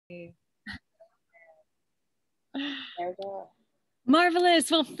There we go.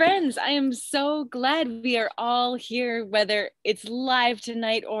 Marvelous. Well, friends, I am so glad we are all here, whether it's live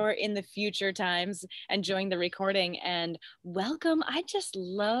tonight or in the future times, enjoying the recording. And welcome. I just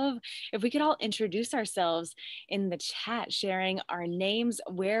love if we could all introduce ourselves in the chat, sharing our names,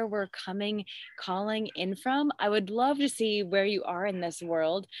 where we're calling in from. I would love to see where you are in this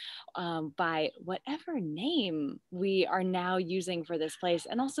world by whatever name we are now using for this place.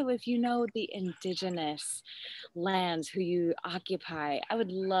 And also, if you know the indigenous lands who you occupy, I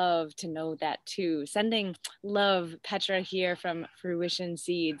would love to know that too. Sending love, Petra here from Fruition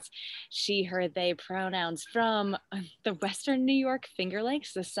Seeds, she, her, they pronouns from the Western New York Finger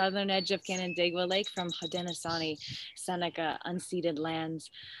Lakes, the southern edge of Canandaigua Lake, from Haudenosaunee, Seneca, unceded lands,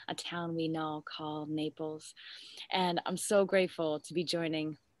 a town we now call Naples. And I'm so grateful to be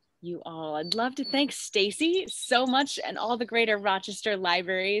joining you all. I'd love to thank Stacy so much and all the Greater Rochester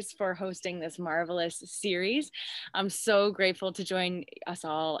Libraries for hosting this marvelous series. I'm so grateful to join us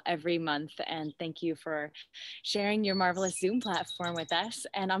all every month, and thank you for sharing your marvelous Zoom platform with us.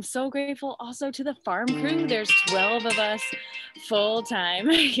 And I'm so grateful also to the farm crew. There's 12 of us full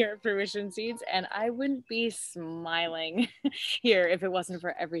time here at Fruition Seeds, and I wouldn't be smiling here if it wasn't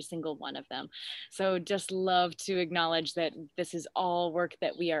for every single one of them. So just love to acknowledge that this is all work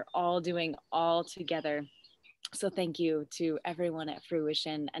that we are all doing all together. So thank you to everyone at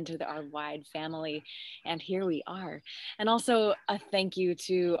Fruition and to our wide family. And here we are. And also a thank you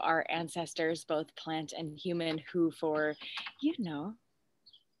to our ancestors, both plant and human, who for,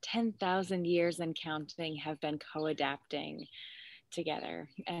 10,000 years and counting have been co-adapting together.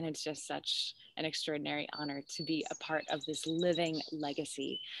 And it's just such an extraordinary honor to be a part of this living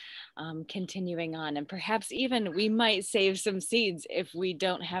legacy, continuing on. And perhaps even we might save some seeds if we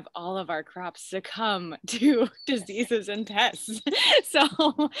don't have all of our crops succumb to diseases and pests. So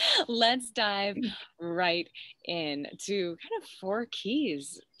let's dive right in to kind of 4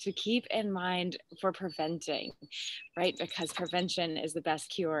 keys to keep in mind for preventing, right? Because prevention is the best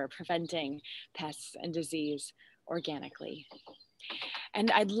cure, preventing pests and disease organically.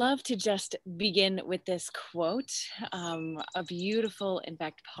 And I'd love to just begin with this quote, a beautiful, in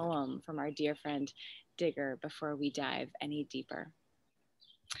fact, poem from our dear friend Digger before we dive any deeper.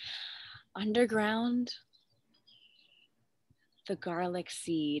 Underground, the garlic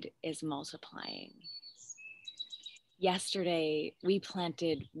seed is multiplying. Yesterday, we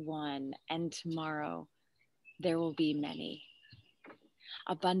planted one, and tomorrow there will be many.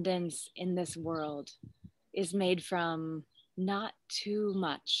 Abundance in this world is made from not too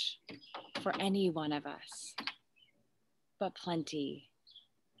much for any one of us, but plenty,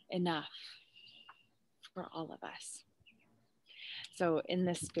 enough for all of us. So in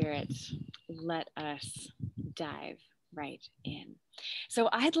this spirit, let us dive right in. So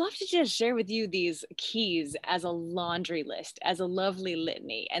I'd love to just share with you these keys as a laundry list, as a lovely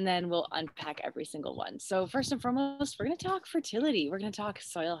litany, and then we'll unpack every single one. So first and foremost, we're going to talk fertility. We're going to talk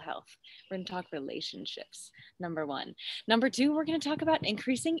soil health. We're going to talk relationships, number 1. Number 2, we're going to talk about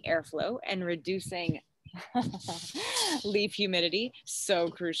increasing airflow and reducing leaf humidity, so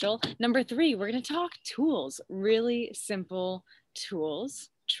crucial. Number 3, we're going to talk tools, really simple tools,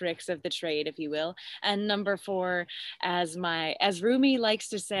 tricks of the trade, if you will. And number 4, as Rumi likes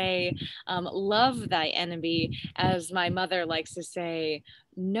to say, love thy enemy. As my mother likes to say,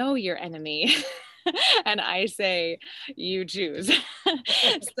 know your enemy. And I say, you choose.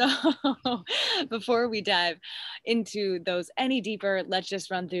 So before we dive into those any deeper, let's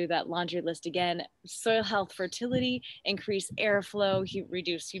just run through that laundry list again. Soil health, fertility, increase airflow,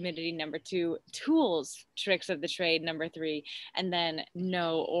 reduce humidity, number 2, tools, tricks of the trade, number 3, and then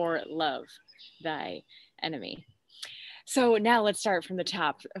know or love thy enemy. So now let's start from the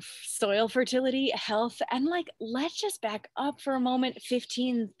top. Soil fertility, health, and let's just back up for a moment.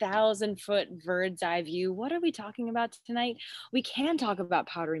 15,000 foot bird's eye view. What are we talking about tonight? We can talk about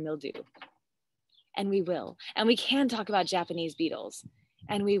powdery mildew, and we will. And we can talk about Japanese beetles,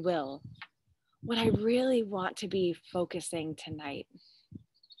 and we will. What I really want to be focusing tonight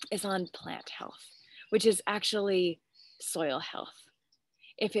is on plant health, which is actually soil health.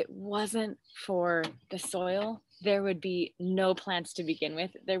 If it wasn't for the soil, there would be no plants to begin with.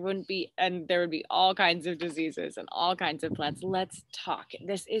 There would be all kinds of diseases and all kinds of plants. Let's talk.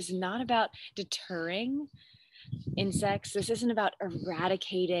 This is not about deterring insects. This isn't about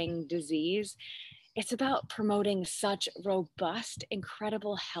eradicating disease. It's about promoting such robust,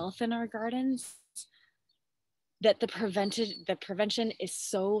 incredible health in our gardens that the prevention is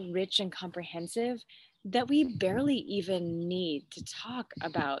so rich and comprehensive that we barely even need to talk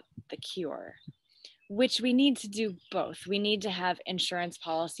about the cure. which we need to do both. We need to have insurance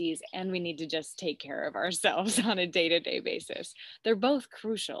policies and we need to just take care of ourselves on a day-to-day basis. They're both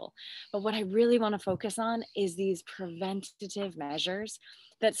crucial. But what I really want to focus on is these preventative measures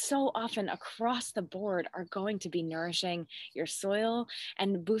that so often across the board are going to be nourishing your soil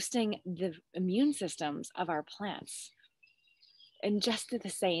and boosting the immune systems of our plants. And just the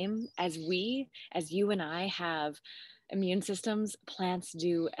same as you and I have immune systems, plants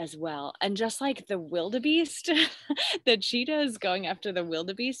do as well. And just like the wildebeest, the cheetahs going after the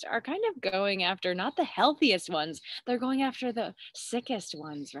wildebeest are kind of going after not the healthiest ones, they're going after the sickest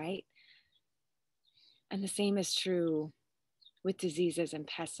ones, right? And the same is true with diseases and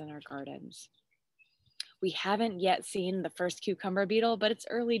pests in our gardens. We haven't yet seen the first cucumber beetle, but it's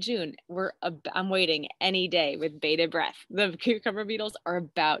early June. I'm waiting any day with bated breath. The cucumber beetles are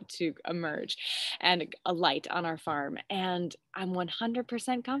about to emerge and alight on our farm. And I'm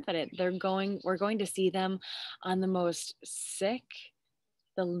 100% confident we're going to see them on the most sick,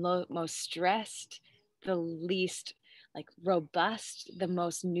 the most stressed, the least like robust, the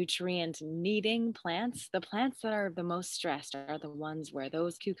most nutrient needing plants. The plants that are the most stressed are the ones where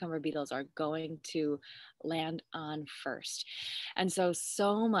those cucumber beetles are going to land on first. And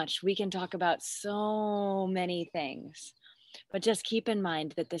so much, we can talk about so many things, but just keep in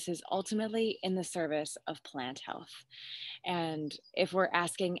mind that this is ultimately in the service of plant health. And if we're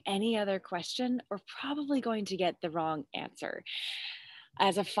asking any other question, we're probably going to get the wrong answer.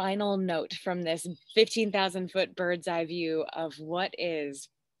 As a final note from this 15,000-foot bird's eye view of what is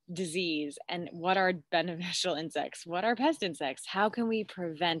disease and what are beneficial insects, what are pest insects, how can we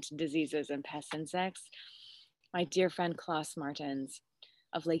prevent diseases and pest insects? My dear friend Klaus Martins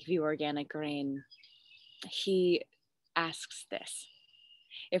of Lakeview Organic Grain, he asks this: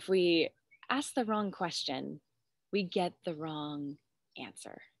 if we ask the wrong question, we get the wrong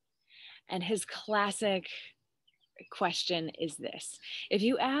answer. And his classic question is this: if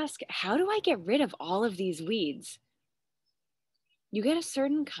you ask, how do I get rid of all of these weeds? You get a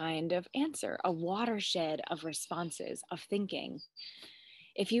certain kind of answer, a watershed of responses, of thinking.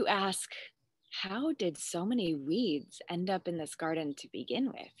 If you ask, how did so many weeds end up in this garden to begin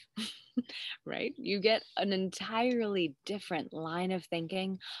with? Right? You get an entirely different line of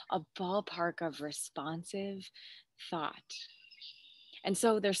thinking, a ballpark of responsive thought. And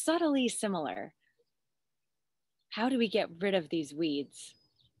so they're subtly similar. How do we get rid of these weeds?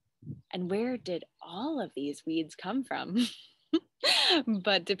 And where did all of these weeds come from?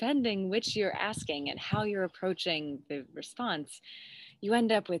 But depending which you're asking and how you're approaching the response, you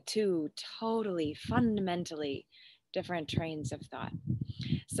end up with two totally fundamentally different trains of thought.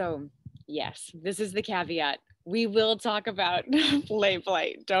 So yes, this is the caveat. We will talk about late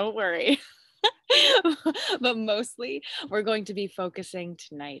blight, don't worry. But mostly we're going to be focusing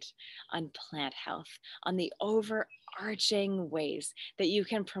tonight on plant health, on the overarching ways that you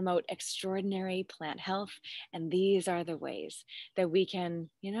can promote extraordinary plant health. And these are the ways that we can,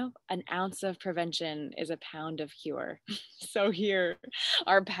 an ounce of prevention is a pound of cure. So here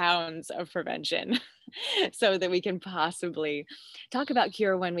are pounds of prevention so that we can possibly talk about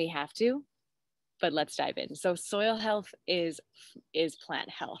cure when we have to. But let's dive in. So soil health is plant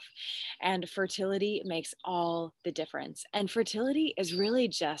health, and fertility makes all the difference. And fertility is really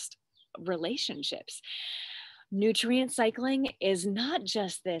just relationships. Nutrient cycling is not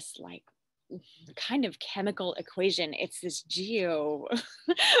just this like kind of chemical equation. It's this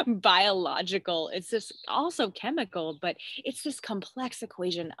biological, it's this also chemical, but it's this complex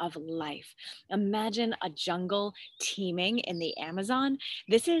equation of life. Imagine a jungle teeming in the Amazon.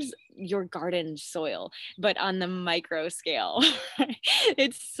 This is your garden soil, but on the micro scale.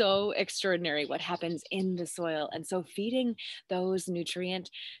 It's so extraordinary what happens in the soil. And so feeding those nutrient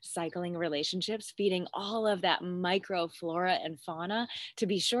cycling relationships, feeding all of that microflora and fauna to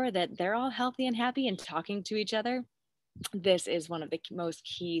be sure that they're all healthy and happy and talking to each other, this is one of the most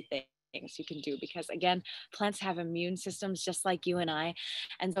key things you can do, because again, plants have immune systems just like you and I.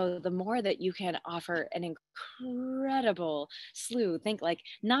 And so the more that you can offer an incredible slew, think like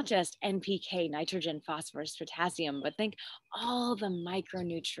not just NPK, nitrogen, phosphorus, potassium, but think all the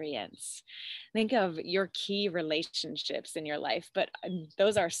micronutrients. Think of your key relationships in your life, but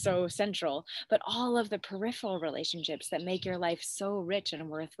those are so central, but all of the peripheral relationships that make your life so rich and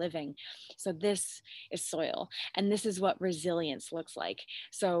worth living. So this is soil, and this is what resilience looks like.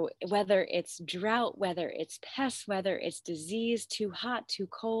 So whether whether it's drought, whether it's pests, whether it's disease, too hot, too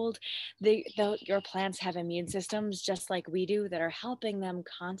cold, your plants have immune systems just like we do that are helping them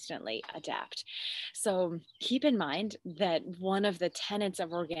constantly adapt. So keep in mind that one of the tenets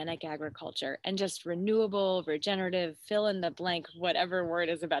of organic agriculture and just renewable, regenerative, fill in the blank, whatever word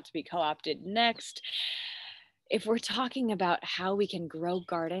is about to be co-opted next, if we're talking about how we can grow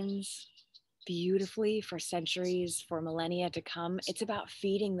gardens beautifully for centuries, for millennia to come, it's about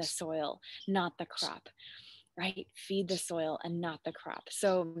feeding the soil, not the crop, right? Feed the soil and not the crop.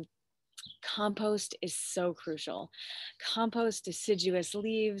 So compost is so crucial. Compost, deciduous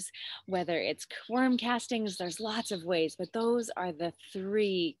leaves, whether it's worm castings, there's lots of ways, but those are the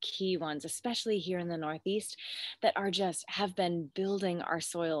three key ones, especially here in the Northeast, that are just have been building our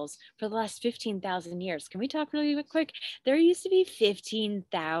soils for the last 15,000 years. Can we talk really quick? There used to be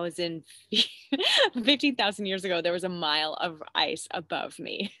 15,000 15,000 years ago, there was a mile of ice above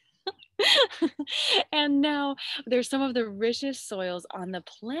me. And now there's some of the richest soils on the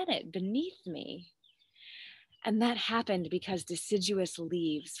planet beneath me. And that happened because deciduous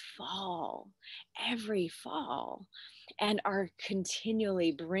leaves fall every fall and are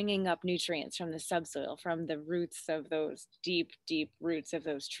continually bringing up nutrients from the subsoil, from the roots of those deep, deep roots of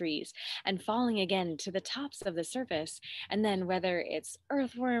those trees, and falling again to the tops of the surface. And then whether it's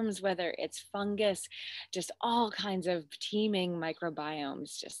earthworms, whether it's fungus, just all kinds of teeming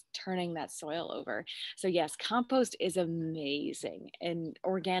microbiomes, just turning that soil over. So yes, compost is amazing, and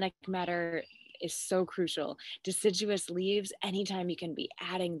organic matter is so crucial. Deciduous leaves, anytime you can be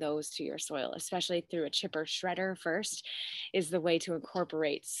adding those to your soil, especially through a chipper shredder first, is the way to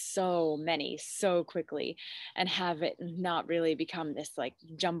incorporate so many so quickly and have it not really become this like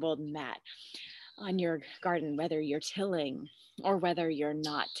jumbled mat on your garden, whether you're tilling or whether you're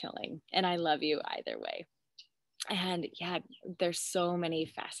not tilling. And I love you either way. And yeah, there's so many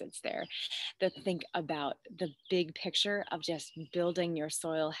facets there that think about the big picture of just building your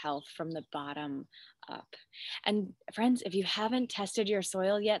soil health from the bottom up. And friends, if you haven't tested your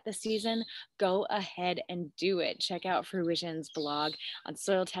soil yet this season, go ahead and do it. Check out Fruition's blog on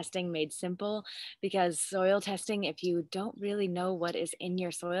soil testing made simple, because soil testing, if you don't really know what is in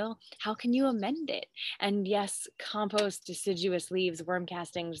your soil, how can you amend it? And yes, compost, deciduous leaves, worm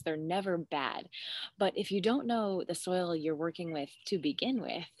castings, they're never bad. But if you don't know the soil you're working with to begin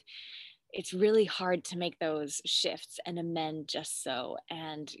with, it's really hard to make those shifts and amend just so.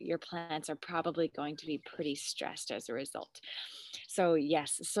 And your plants are probably going to be pretty stressed as a result. So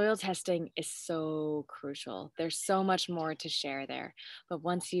yes, soil testing is so crucial. There's so much more to share there. But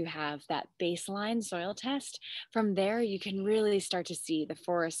once you have that baseline soil test, from there, you can really start to see the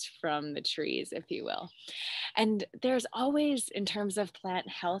forest from the trees, if you will. And there's always, in terms of plant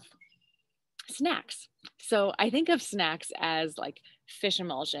health, snacks. So I think of snacks as like fish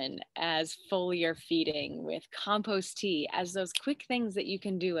emulsion, as foliar feeding with compost tea, as those quick things that you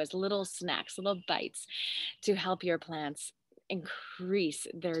can do as little snacks, little bites to help your plants increase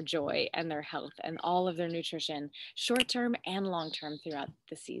their joy and their health and all of their nutrition, short term and long term throughout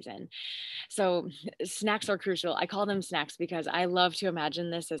the season. So snacks are crucial. I call them snacks because I love to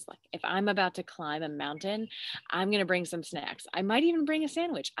imagine this as like, if I'm about to climb a mountain, I'm going to bring some snacks. I might even bring a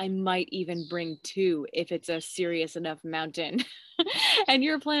sandwich. I might even bring two if it's a serious enough mountain. And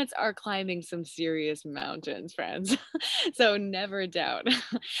your plants are climbing some serious mountains, friends. So never doubt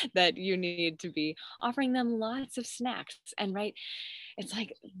that you need to be offering them lots of snacks. And right, it's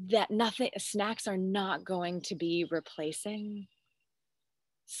like that nothing, snacks are not going to be replacing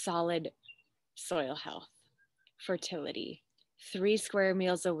solid soil health, fertility, 3 square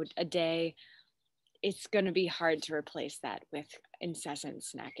meals a day. It's going to be hard to replace that with incessant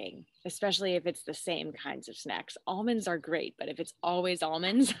snacking, especially if it's the same kinds of snacks. Almonds are great, but if it's always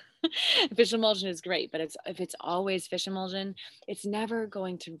almonds, fish emulsion is great, but if it's always fish emulsion, it's never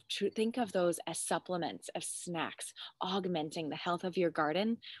going to think of those as supplements, as snacks, augmenting the health of your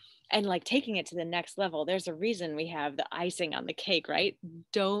garden. And like taking it to the next level. There's a reason we have the icing on the cake, right?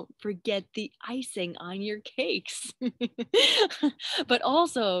 Don't forget the icing on your cakes. But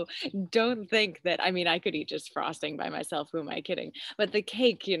also don't think that, I mean, I could eat just frosting by myself. Who am I kidding? But the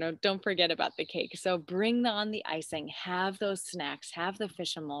cake, don't forget about the cake. So bring on the icing, have those snacks, have the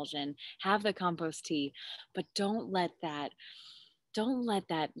fish emulsion, have the compost tea, but don't let that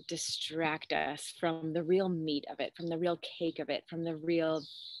distract us from the real meat of it, from the real cake of it, from the real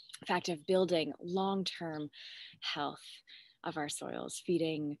fact of building long-term health of our soils,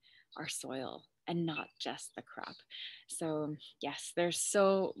 feeding our soil and not just the crop. So yes, there's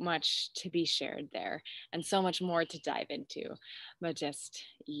so much to be shared there and so much more to dive into, but just,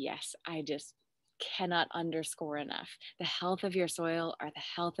 yes, I just cannot underscore enough. The health of your soil are the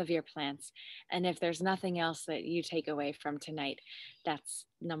health of your plants. And if there's nothing else that you take away from tonight, that's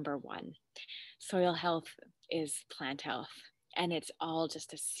number one. Soil health is plant health. And it's all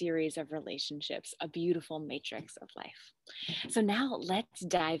just a series of relationships, a beautiful matrix of life. So now let's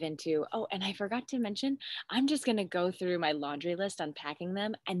dive into, oh, and I forgot to mention, I'm just going to go through my laundry list, unpacking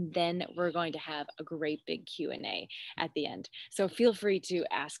them, and then we're going to have a great big Q&A at the end. So feel free to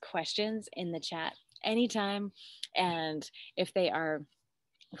ask questions in the chat anytime. And if they are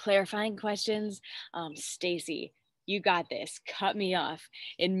clarifying questions, Stacy, you got this, cut me off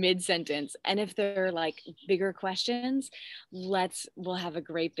in mid-sentence. And if they're like bigger questions, we'll have a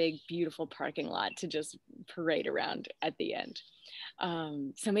great big beautiful parking lot to just parade around at the end.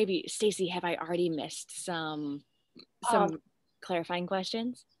 So maybe, Stacy, have I already missed some clarifying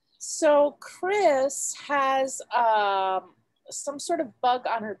questions? So Chris has some sort of bug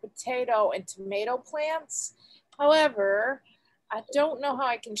on her potato and tomato plants. However, I don't know how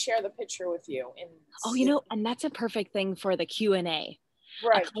I can share the picture with you. Oh, you know, and that's a perfect thing for the Q&A.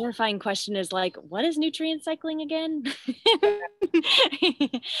 Right. A clarifying question is like, what is nutrient cycling again?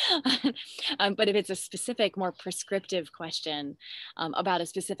 But if it's a specific, more prescriptive question about a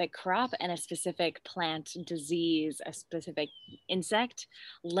specific crop and a specific plant disease, a specific insect,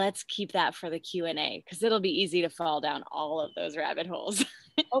 let's keep that for the Q&A because it'll be easy to fall down all of those rabbit holes.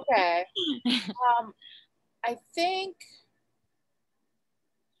 Okay. I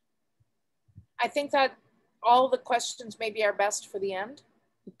think that all the questions maybe are best for the end.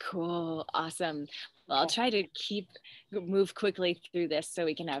 Cool. Awesome. Well, I'll try to move quickly through this so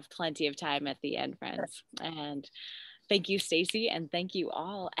we can have plenty of time at the end, friends. And thank you, Stacy, and thank you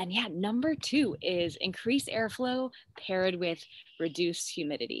all. And yeah, number 2 is increase airflow paired with reduced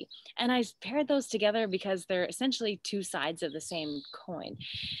humidity. And I paired those together because they're essentially two sides of the same coin.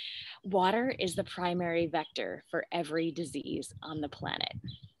 Water is the primary vector for every disease on the planet.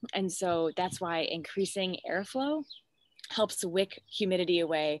 And so that's why increasing airflow helps wick humidity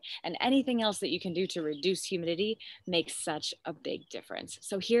away, and anything else that you can do to reduce humidity makes such a big difference.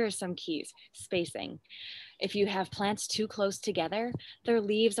 So here are some keys. Spacing. If you have plants too close together, their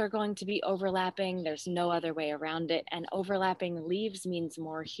leaves are going to be overlapping. There's no other way around it. And overlapping leaves means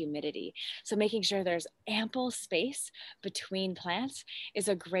more humidity. So making sure there's ample space between plants is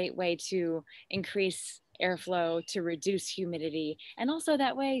a great way to increase airflow, to reduce humidity. And also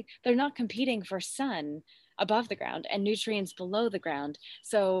that way they're not competing for sun above the ground and nutrients below the ground.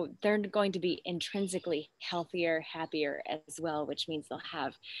 So they're going to be intrinsically healthier, happier as well, which means they'll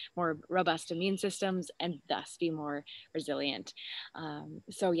have more robust immune systems and thus be more resilient.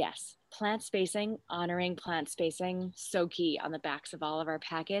 So yes, plant spacing, honoring plant spacing, so key. On the backs of all of our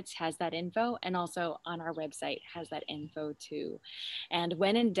packets has that info, and also on our website has that info too. And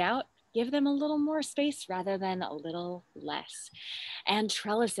when in doubt, give them a little more space rather than a little less. And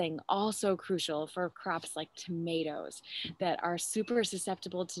trellising, also crucial for crops like tomatoes that are super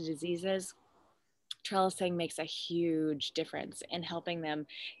susceptible to diseases. Trellising makes a huge difference in helping them.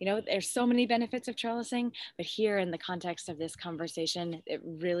 You know, there's so many benefits of trellising, but here in the context of this conversation, it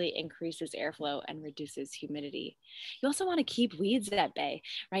really increases airflow and reduces humidity. You also want to keep weeds at bay,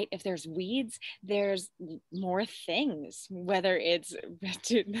 right? If there's weeds, there's more things, whether it's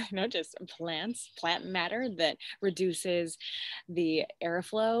just plant matter that reduces the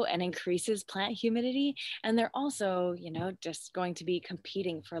airflow and increases plant humidity. And they're also, just going to be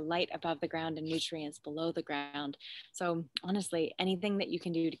competing for light above the ground and nutrients below the ground. So honestly, anything that you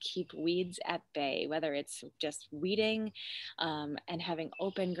can do to keep weeds at bay, whether it's just weeding and having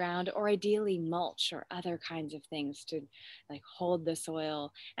open ground, or ideally mulch or other kinds of things to like hold the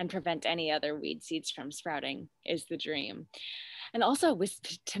soil and prevent any other weed seeds from sprouting, is the dream. And also with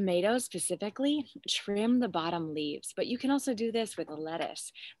tomatoes specifically, trim the bottom leaves, but you can also do this with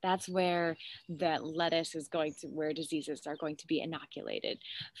lettuce. That's where the lettuce is where diseases are going to be inoculated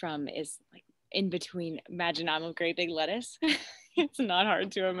from, is like in between. Imagine I'm a great big lettuce. It's not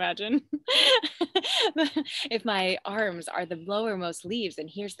hard to imagine. If my arms are the lowermost leaves and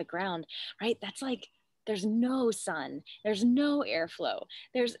here's the ground, right? That's like, there's no sun, there's no airflow,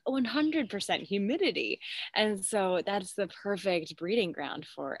 there's 100% humidity. And so that's the perfect breeding ground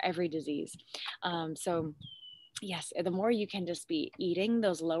for every disease. So yes, the more you can just be eating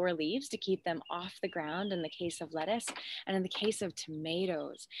those lower leaves to keep them off the ground in the case of lettuce, and in the case of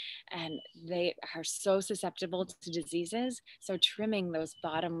tomatoes, and they are so susceptible to diseases. So trimming those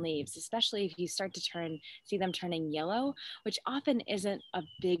bottom leaves, especially if you start to see them turning yellow, which often isn't a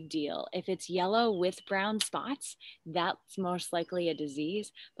big deal. If it's yellow with brown spots, that's most likely a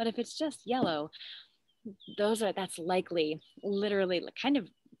disease. But if it's just yellow, that's likely literally kind of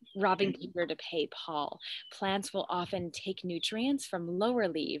robbing Peter to pay Paul. Plants will often take nutrients from lower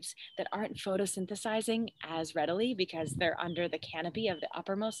leaves that aren't photosynthesizing as readily because they're under the canopy of the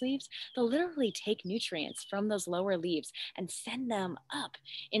uppermost leaves. They'll literally take nutrients from those lower leaves and send them up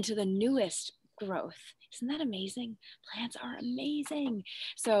into the newest growth. Isn't that amazing? Plants are amazing.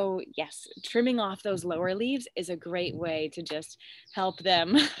 So yes, trimming off those lower leaves is a great way to just help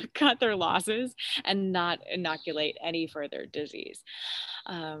them cut their losses and not inoculate any further disease.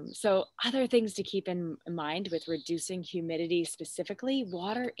 So other things to keep in mind with reducing humidity specifically,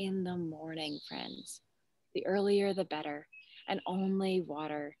 water in the morning, friends. The earlier, the better, and only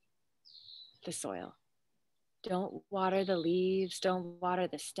water the soil. Don't water the leaves, don't water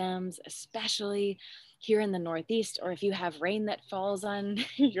the stems, especially here in the Northeast, or if you have rain that falls on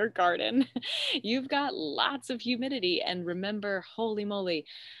your garden, you've got lots of humidity. And remember, holy moly,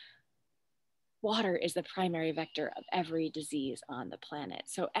 water is the primary vector of every disease on the planet.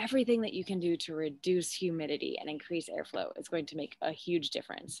 So everything that you can do to reduce humidity and increase airflow is going to make a huge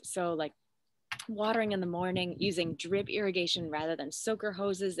difference. So like watering in the morning, using drip irrigation rather than soaker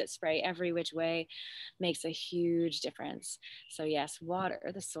hoses that spray every which way makes a huge difference. So yes, water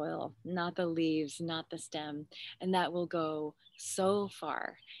the soil, not the leaves, not the stem, and that will go so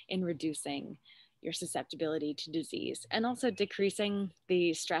far in reducing your susceptibility to disease and also decreasing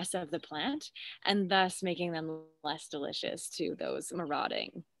the stress of the plant and thus making them less delicious to those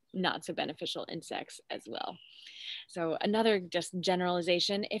marauding, not so beneficial insects as well. So another just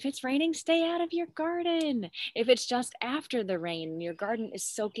generalization, if it's raining, stay out of your garden. If it's just after the rain, your garden is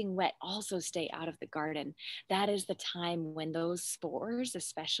soaking wet, also stay out of the garden. That is the time when those spores,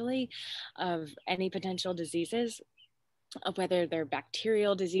 especially of any potential diseases, whether they're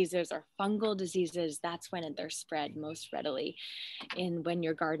bacterial diseases or fungal diseases, that's when they're spread most readily in when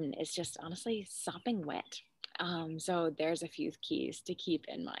your garden is just honestly sopping wet. So there's a few keys to keep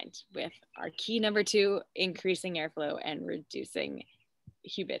in mind with our key number 2, increasing airflow and reducing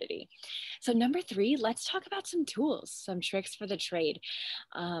humidity. So number 3, let's talk about some tools, some tricks for the trade.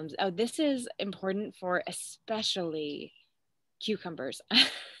 This is important for especially cucumbers.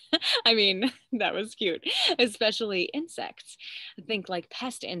 I mean, that was cute, especially insects. Think like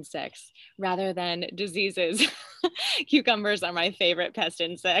pest insects rather than diseases. Cucumbers are my favorite pest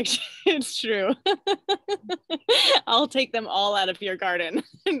insect. It's true. I'll take them all out of your garden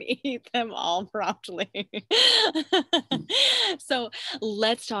and eat them all promptly. So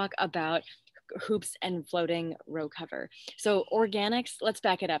let's talk about hoops and floating row cover. So organics, let's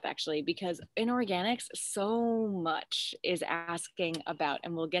back it up actually, because in organics, so much is asking about,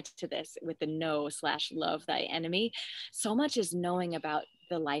 and we'll get to this with the know/love thy enemy. So much is knowing about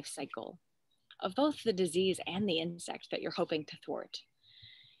the life cycle of both the disease and the insect that you're hoping to thwart.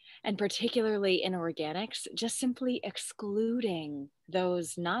 And particularly in organics, just simply excluding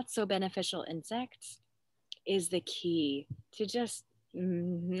those not so beneficial insects is the key to just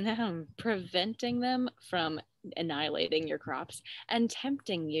preventing them from annihilating your crops and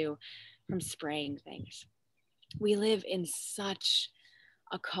tempting you from spraying things. We live in such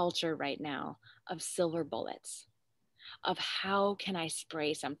a culture right now of silver bullets, of how can I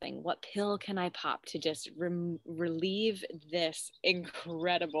spray something? What pill can I pop to just relieve this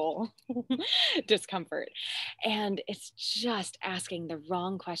incredible discomfort? And it's just asking the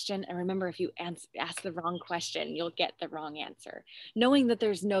wrong question. And remember, if you ask the wrong question, you'll get the wrong answer. Knowing that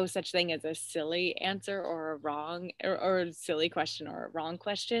there's no such thing as a silly answer or a wrong or a silly question or a wrong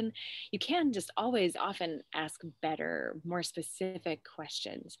question, you can just always often ask better, more specific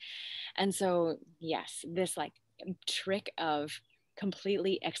questions. And so, yes, this like trick of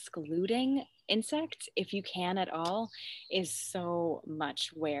completely excluding insects, if you can at all, is so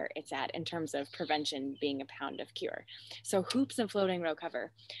much where it's at in terms of prevention being a pound of cure. So hoops and floating row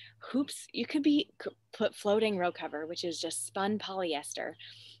cover. Hoops, you could put floating row cover, which is just spun polyester,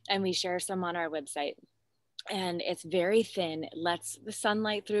 and we share some on our website. And it's very thin, it lets the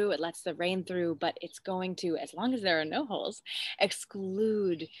sunlight through, it lets the rain through, but it's going to, as long as there are no holes,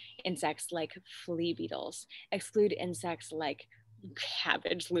 exclude insects like flea beetles, exclude insects like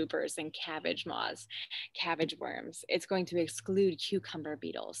cabbage loopers and cabbage moths, cabbage worms. It's going to exclude cucumber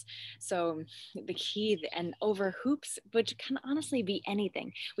beetles. So the key, and over hoops, which can honestly be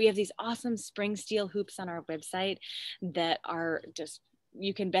anything. We have these awesome spring steel hoops on our website that are just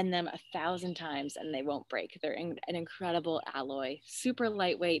you can bend them 1,000 times and they won't break. They're an incredible alloy, super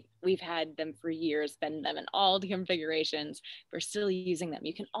lightweight. We've had them for years, bend them in all configurations. We're still using them.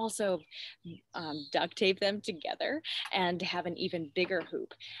 You can also duct tape them together and have an even bigger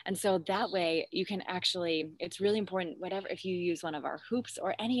hoop. And so that way you can actually, it's really important, whatever, if you use one of our hoops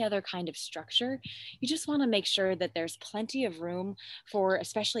or any other kind of structure, you just want to make sure that there's plenty of room for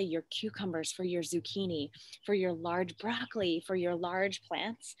especially your cucumbers, for your zucchini, for your large broccoli, for your large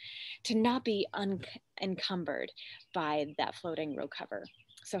plants to not be encumbered by that floating row cover.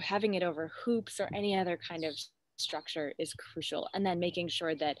 So having it over hoops or any other kind of structure is crucial. And then making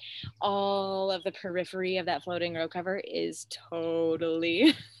sure that all of the periphery of that floating row cover is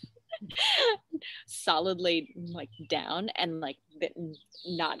totally solidly like down and like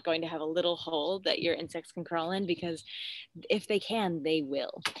not going to have a little hole that your insects can crawl in, because if they can, they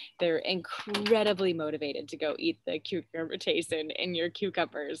will. They're incredibly motivated to go eat the cucumber in your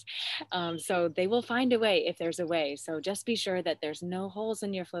cucumbers. So they will find a way if there's a way. So just be sure that there's no holes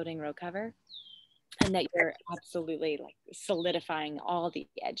in your floating row cover and that you're absolutely like solidifying all the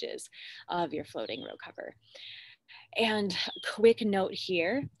edges of your floating row cover. And quick note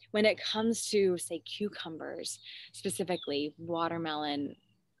here, when it comes to say cucumbers, specifically watermelon,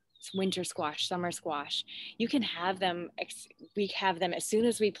 winter squash, summer squash, you can have them, we have them as soon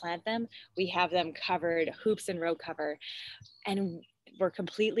as we plant them, we have them covered, hoops and row cover, and we're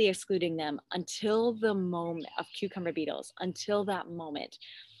completely excluding them until the moment of cucumber beetles, until that moment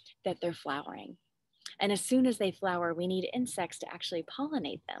that they're flowering. And as soon as they flower, we need insects to actually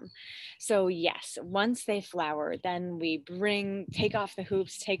pollinate them. So yes, once they flower, then we take off the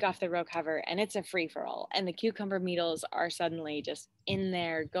hoops, take off the row cover, and it's a free for all. And the cucumber beetles are suddenly just in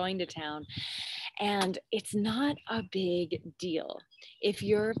there going to town. And it's not a big deal. If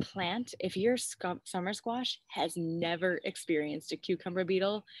your plant, if your summer squash has never experienced a cucumber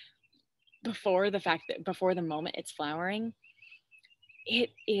beetle before the moment it's flowering,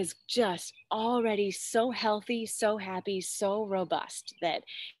 it is just already so healthy, so happy, so robust that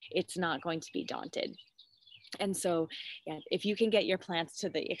it's not going to be daunted. And so, yeah, if you can get your plants to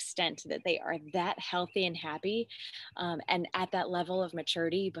the extent that they are that healthy and happy, and at that level of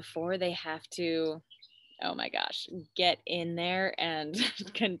maturity before they have to, oh my gosh, get in there and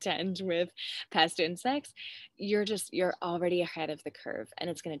contend with pest insects, you're already ahead of the curve, and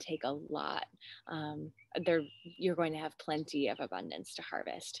it's going to take a lot. You're going to have plenty of abundance to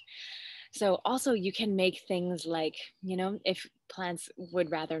harvest. So also you can make things like, if plants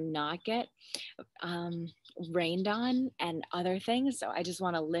would rather not get rained on and other things. So I just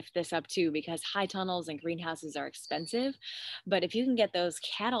want to lift this up too, because high tunnels and greenhouses are expensive. But if you can get those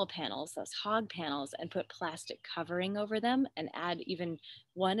cattle panels, those hog panels, and put plastic covering over them and add even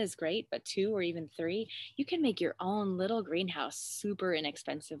one is great, but 2 or even 3, you can make your own little greenhouse super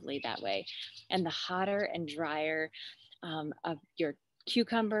inexpensively that way. And the hotter and drier of your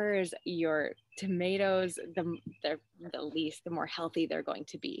cucumbers, your tomatoes, the more healthy they're going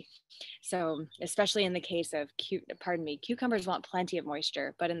to be. So especially in the case of cucumbers want plenty of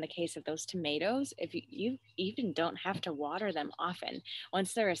moisture, but in the case of those tomatoes, if you even don't have to water them often,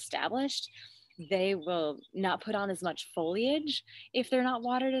 once they're established, they will not put on as much foliage if they're not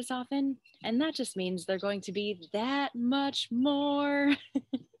watered as often. And that just means they're going to be that much more,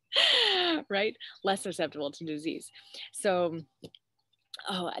 right? Less susceptible to disease. So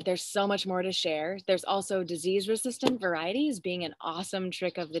there's so much more to share. There's also disease resistant varieties being an awesome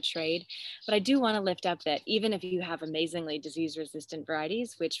trick of the trade. But I do want to lift up that even if you have amazingly disease resistant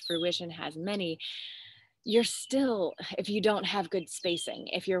varieties, which Fruition has many, you're still, if you don't have good spacing,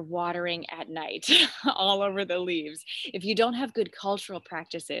 if you're watering at night all over the leaves, if you don't have good cultural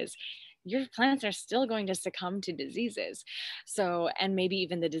practices, your plants are still going to succumb to diseases. So, and maybe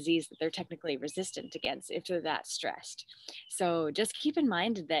even the disease that they're technically resistant against if they're that stressed. So just keep in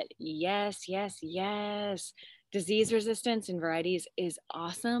mind that yes, disease resistance in varieties is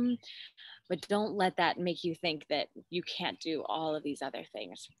awesome, but don't let that make you think that you can't do all of these other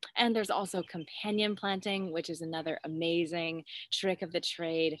things. And there's also companion planting, which is another amazing trick of the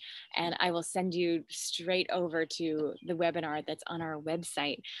trade. And I will send you straight over to the webinar that's on our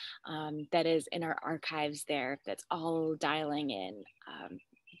website, that is in our archives there, that's all dialing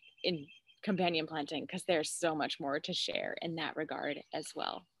in companion planting, because there's so much more to share in that regard as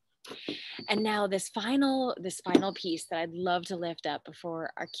well. And now this final piece that I'd love to lift up before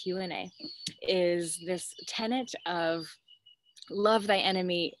our Q&A is this tenet of love thy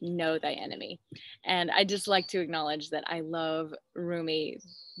enemy, know thy enemy. And I just like to acknowledge that I love Rumi,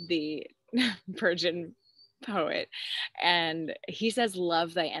 the Persian poet, and he says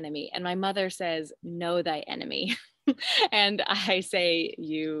love thy enemy, and my mother says know thy enemy. And I say,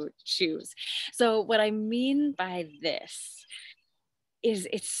 you choose. So, what I mean by this is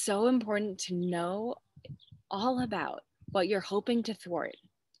it's so important to know all about what you're hoping to thwart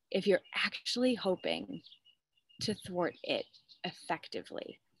if you're actually hoping to thwart it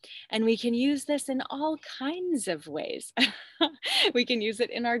effectively. And we can use this in all kinds of ways. We can use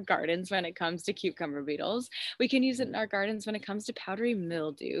it in our gardens when it comes to cucumber beetles. We can use it in our gardens when it comes to powdery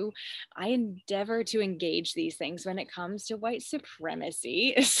mildew. I endeavor to engage these things when it comes to white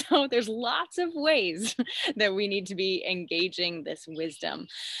supremacy. So there's lots of ways that we need to be engaging this wisdom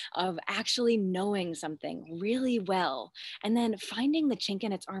of actually knowing something really well and then finding the chink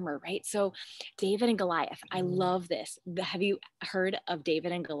in its armor, right? So David and Goliath, I love this. Have you heard of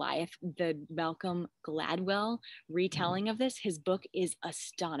David and Goliath, the Malcolm Gladwell retelling of this? His book is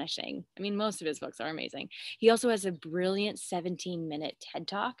astonishing. I mean, most of his books are amazing. He also has a brilliant 17-minute TED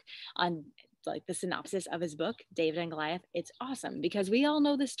Talk on like the synopsis of his book, David and Goliath. It's awesome because we all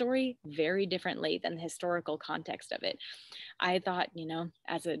know the story very differently than the historical context of it. I thought,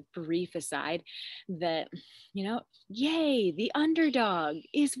 as a brief aside, that, yay, the underdog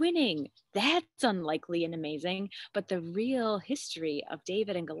is winning. That's unlikely and amazing. But the real history of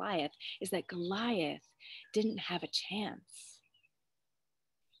David and Goliath is that Goliath didn't have a chance.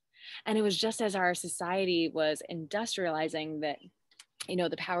 And it was just as our society was industrializing that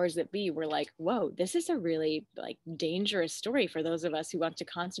the powers that be were like, whoa, this is a really like dangerous story for those of us who want to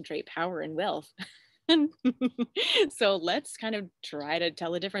concentrate power and wealth. So let's kind of try to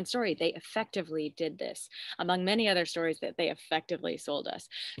tell a different story. They effectively did this among many other stories that they effectively sold us.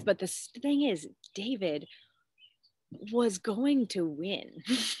 But the thing is, David was going to win.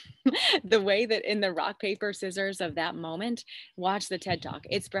 The way that in the rock, paper, scissors of that moment, watch the TED Talk.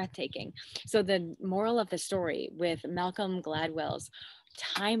 It's breathtaking. So the moral of the story with Malcolm Gladwell's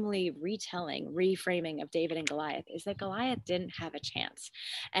timely retelling, reframing of David and Goliath is that Goliath didn't have a chance.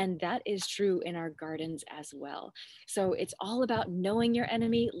 And that is true in our gardens as well. So it's all about knowing your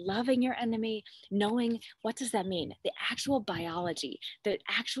enemy, loving your enemy, knowing what does that mean? The actual biology, the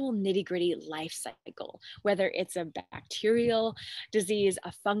actual nitty gritty life cycle, whether it's a bacterial disease,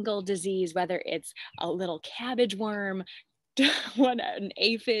 a fungal disease, whether it's a little cabbage worm, an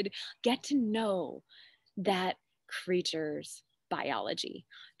aphid, get to know that creature's biology,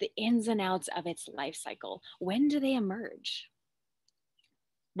 the ins and outs of its life cycle. When do they emerge?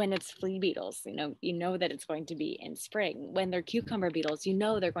 When it's flea beetles, you know that it's going to be in spring. When they're cucumber beetles,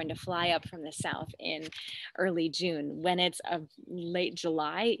 they're going to fly up from the south in early June. When it's a late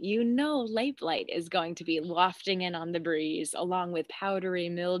July, late blight is going to be wafting in on the breeze along with powdery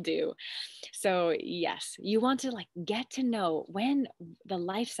mildew. So yes, you want to get to know when the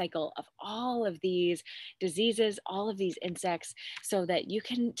life cycle of all of these diseases, all of these insects, so that you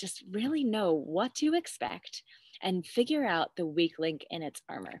can just really know what to expect and figure out the weak link in its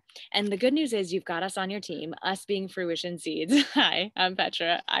armor. And the good news is you've got us on your team, us being Fruition Seeds. Hi, I'm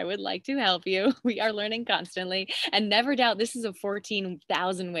Petra. I would like to help you. We are learning constantly, and never doubt this is a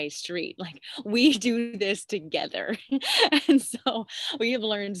 14,000 way street. We do this together. And so we have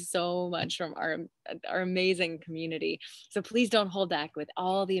learned so much from our amazing community. So please don't hold back with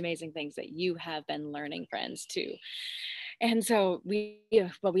all the amazing things that you have been learning, friends, too. And so we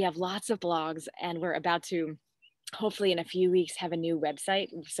have lots of blogs, and we're about to hopefully in a few weeks have a new website.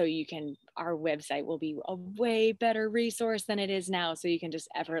 So our website will be a way better resource than it is now. So you can just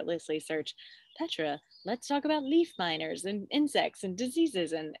effortlessly search Petra, let's talk about leaf miners and insects and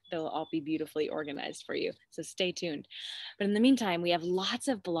diseases, and they'll all be beautifully organized for you. So stay tuned. But in the meantime, we have lots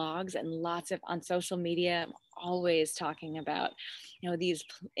of blogs and lots of on social media, always talking about, these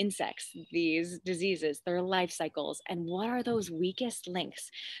insects, these diseases, their life cycles, and what are those weakest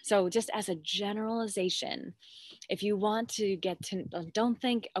links. So just as a generalization, if you want to don't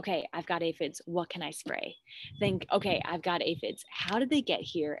think, okay, I've got aphids, what can I spray? Think, okay, I've got aphids. How did they get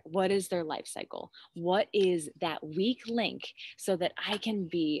here? What is their life cycle? What is that weak link so that I can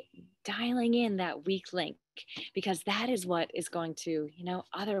be dialing in that weak link? Because that is what is going to,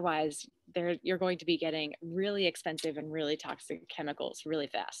 otherwise you're going to be getting really expensive and really toxic chemicals really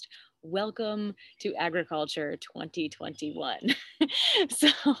fast. Welcome to agriculture 2021.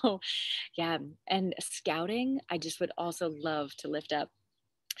 So yeah, and scouting, I just would also love to lift up.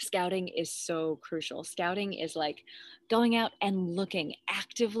 Scouting is so crucial. Scouting is like going out and looking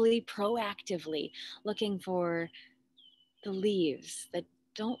actively, proactively, looking for the leaves that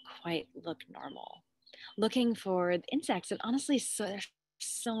don't quite look normal, looking for insects. And honestly, so there's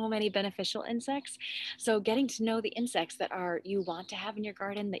so many beneficial insects. So getting to know the insects that you want to have in your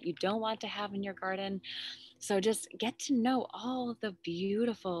garden, that you don't want to have in your garden. So just get to know all the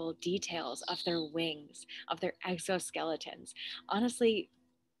beautiful details of their wings, of their exoskeletons. Honestly,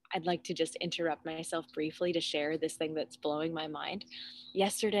 I'd like to just interrupt myself briefly to share this thing that's blowing my mind.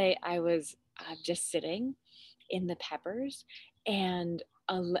 Yesterday, I was just sitting in the peppers, and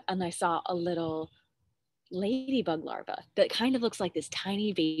I saw a little ladybug larva that kind of looks like this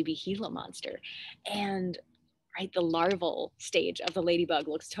tiny baby Gila monster. And right, the larval stage of the ladybug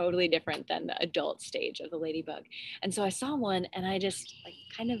looks totally different than the adult stage of the ladybug. And so I saw one, and I just like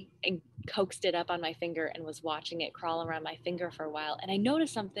kind of coaxed it up on my finger and was watching it crawl around my finger for a while. And I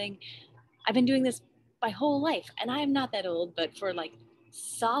noticed something. I've been doing this my whole life, and I'm not that old, but for like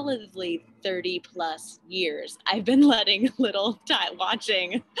solidly 30 plus years, I've been letting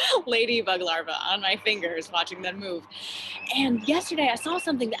watching ladybug larvae on my fingers, watching them move. And yesterday I saw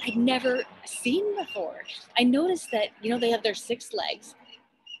something that I'd never seen before. I noticed that, they have their 6 legs,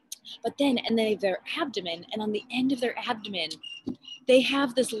 but then, and they have their abdomen, and on the end of their abdomen, they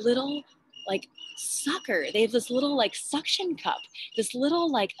have this little like sucker. They have this little like suction cup, this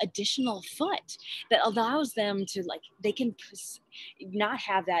little like additional foot that allows them to they can not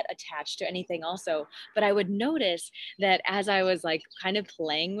have that attached to anything also. But I would notice that as I was like kind of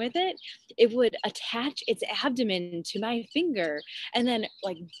playing with it, it would attach its abdomen to my finger and then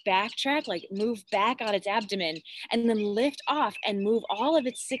like backtrack, like move back on its abdomen and then lift off and move all of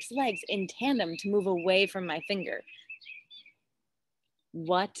its 6 legs in tandem to move away from my finger.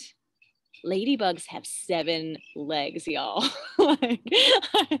 What? Ladybugs have 7 legs, y'all.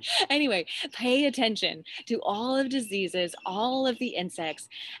 Anyway, pay attention to all of diseases, all of the insects,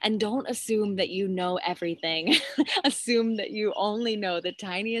 and don't assume that you know everything. Assume that you only know the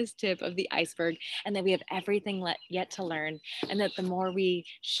tiniest tip of the iceberg and that we have everything yet to learn, and that the more we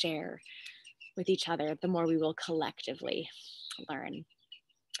share with each other, the more we will collectively learn.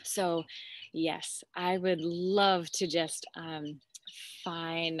 So yes, I would love to just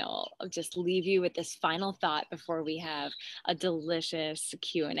leave you with this final thought before we have a delicious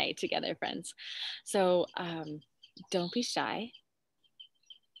Q&A together, friends. So don't be shy.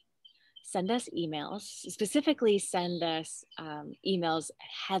 Send us emails, specifically send us emails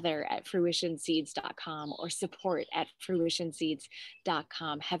heather@fruitionseeds.com or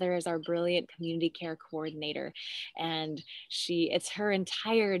support@fruitionseeds.com. Heather is our brilliant community care coordinator, and it's her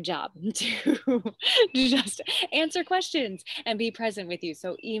entire job to just answer questions and be present with you.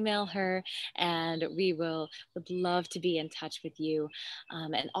 So email her, and would love to be in touch with you.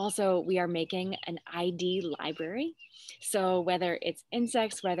 And also, we are making an ID library. So whether it's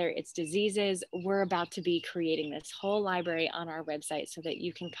insects, whether it's diseases, we're about to be creating this whole library on our website so that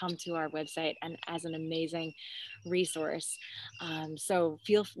you can come to our website and as an amazing resource. So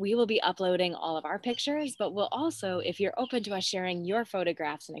we will be uploading all of our pictures, but we'll also, if you're open to us sharing your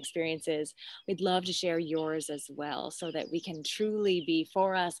photographs and experiences, we'd love to share yours as well so that we can truly be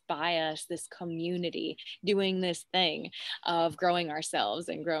for us, by us, this community doing this thing of growing ourselves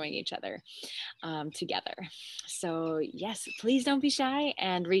and growing each other together. So yes, please don't be shy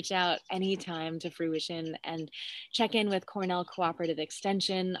and reach out anytime to Fruition and check in with Cornell Cooperative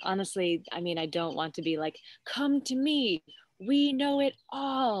Extension. Honestly, I mean, I don't want to be like, come to me, we know it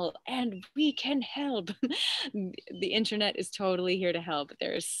all and we can help. The internet is totally here to help.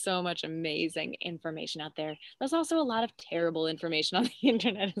 There is so much amazing information out there. There's also a lot of terrible information on the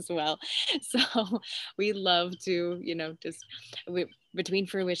internet as well. So we love to, between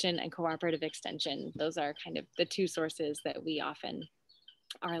Fruition and Cooperative Extension, those are kind of the 2 sources that we often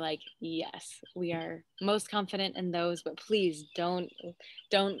are like, yes, we are most confident in those, but please don't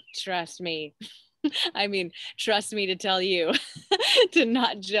trust me. I mean, trust me to tell you to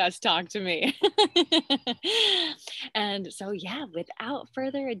not just talk to me. And so, yeah, without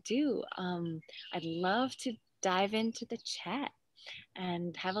further ado, I'd love to dive into the chat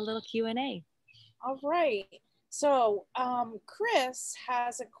and have a little Q&A. All right. So Chris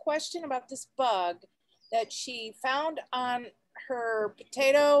has a question about this bug that she found on her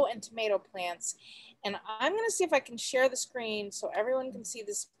potato and tomato plants. And I'm going to see if I can share the screen so everyone can see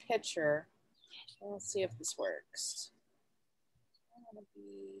this picture. Let's see if this works. I'm going to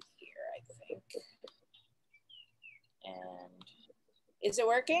be here, I think. And is it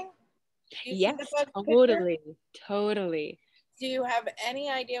working? Yes, totally. Do you have any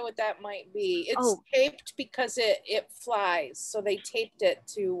idea what that might be? It's taped because it flies. So they taped it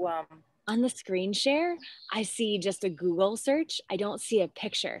to... On the screen share, I see just a Google search. I don't see a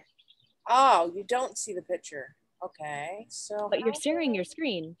picture. Oh, you don't see the picture. Okay, so... But you're sharing your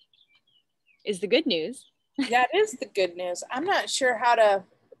screen is the good news. That is the good news. I'm not sure how to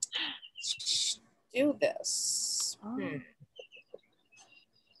do this. Oh.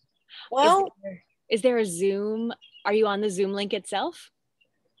 Well, is there a Zoom? Are you on the Zoom link itself?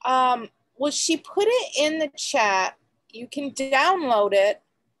 well, she put it in the chat. You can download it,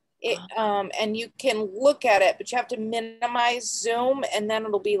 and you can look at it, but you have to minimize Zoom, and then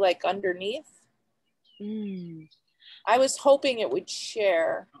it'll be like underneath. I was hoping it would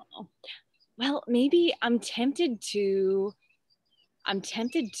share. Well, maybe I'm tempted to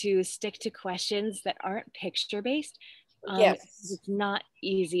stick to questions that aren't picture based. Yes. It's not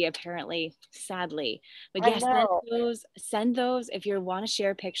easy, apparently, sadly. But I yes, know. send those. If you want to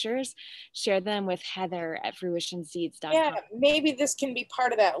share pictures, share them with Heather at fruitionseeds.com. Yeah, maybe this can be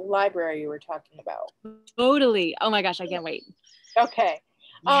part of that library you were talking about. Totally. Oh my gosh, I can't wait. Okay.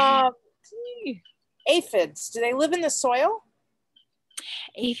 Aphids, do they live in the soil?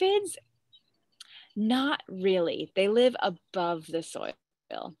 Aphids, not really. They live above the soil.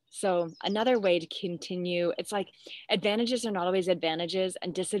 So another way to continue, it's like advantages are not always advantages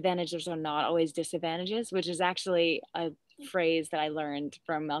and disadvantages are not always disadvantages, which is actually a phrase that I learned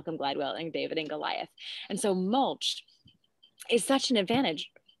from Malcolm Gladwell and David and Goliath. And so mulch is such an advantage,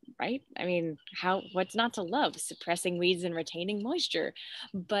 right? I mean, what's not to love? Suppressing weeds and retaining moisture.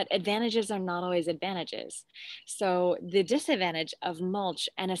 But advantages are not always advantages. So the disadvantage of mulch,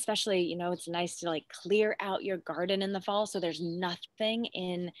 and especially, it's nice to like clear out your garden in the fall so there's nothing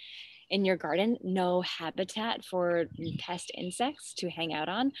in your garden, no habitat for pest insects to hang out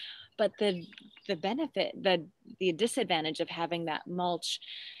on. But the benefit, the disadvantage of having that mulch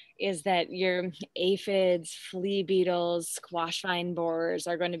is that your aphids, flea beetles, squash vine borers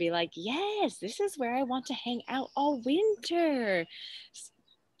are going to be like, yes, this is where I want to hang out all winter.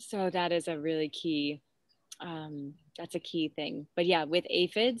 So that is a really key, that's a key thing. But yeah, with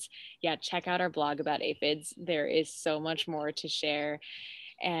aphids, yeah, check out our blog about aphids. There is so much more to share.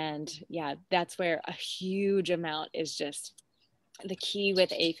 And yeah, that's where a huge amount is just the key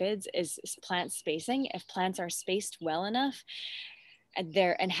with aphids is plant spacing. If plants are spaced well enough,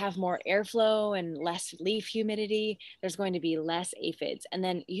 and have more airflow and less leaf humidity, there's going to be less aphids. And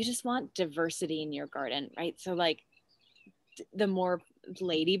then you just want diversity in your garden, right? So like the more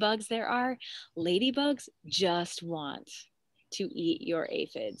ladybugs there are, ladybugs just want to eat your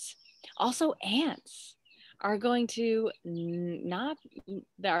aphids. Also ants are going to not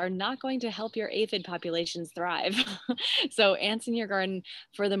going to help your aphid populations thrive. So ants in your garden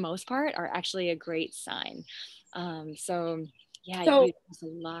for the most part are actually a great sign. So yeah, so, a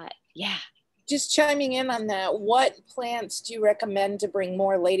lot. Yeah. Just chiming in on that, what plants do you recommend to bring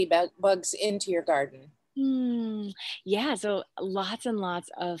more ladybugs into your garden? Yeah, so lots and lots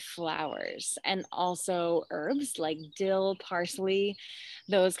of flowers and also herbs like dill, parsley,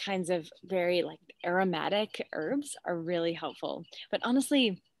 those kinds of very like aromatic herbs are really helpful. But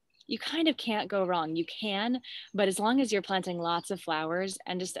honestly, you kind of can't go wrong. You can, but as long as you're planting lots of flowers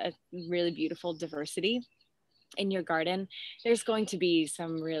and just a really beautiful diversity in your garden, there's going to be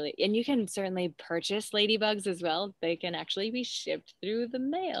some really, and you can certainly purchase ladybugs as well. They can actually be shipped through the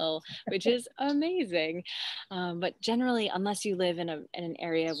mail, which is amazing. But generally, unless you live in an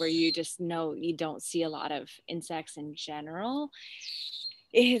area where you just know you don't see a lot of insects in general,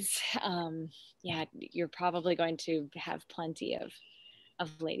 yeah, you're probably going to have plenty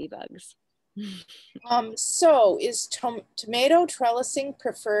of ladybugs. So is tomato trellising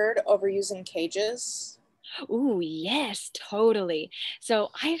preferred over using cages? Ooh, yes, totally. So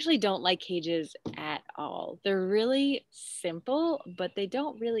I actually don't like cages at all. They're really simple, but they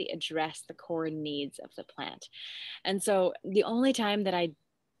don't really address the core needs of the plant. And so the only time that I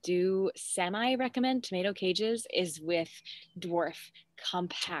do semi recommend tomato cages is with dwarf,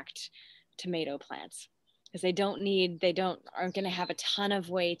 compact tomato plants, because aren't going to have a ton of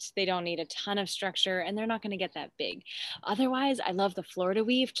weight, they don't need a ton of structure, and they're not going to get that big. Otherwise, I love the Florida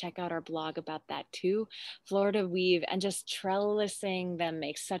weave. Check out our blog about that too. Florida weave and just trellising them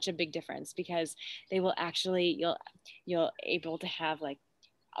makes such a big difference, because they will actually, you'll able to have like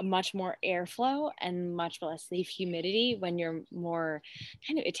a much more airflow and much less leaf humidity when you're more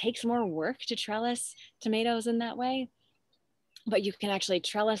it takes more work to trellis tomatoes in that way, but you can actually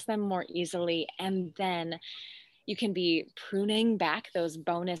trellis them more easily, and then you can be pruning back those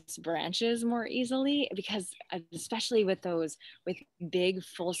bonus branches more easily, because especially with big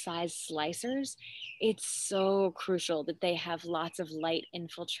full-size slicers, it's so crucial that they have lots of light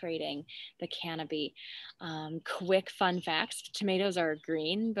infiltrating the canopy. Quick fun facts: tomatoes are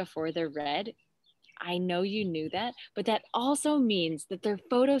green before they're red. I know you knew that, but that also means that they're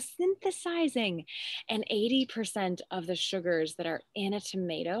photosynthesizing, and 80% of the sugars that are in a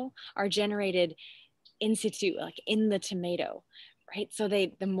tomato are generated in situ, like in the tomato, right? So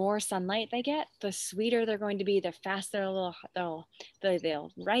the more sunlight they get, the sweeter they're going to be, the faster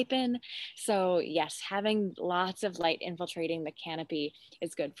they'll ripen. So yes, having lots of light infiltrating the canopy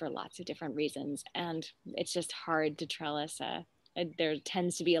is good for lots of different reasons. And it's just hard to trellis there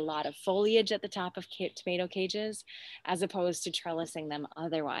tends to be a lot of foliage at the top of tomato cages, as opposed to trellising them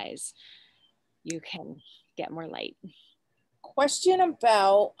otherwise. You can get more light. Question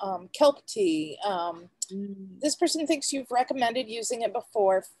about kelp tea. Mm. This person thinks you've recommended using it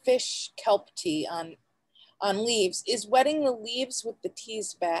before, fish kelp tea on leaves. Is wetting the leaves with the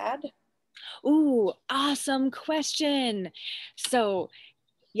teas bad? Ooh, awesome question. So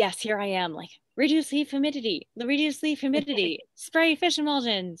yes, here I am, like, reduce leaf humidity, spray fish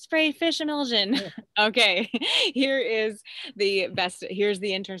emulsion, spray fish emulsion. Okay, here's the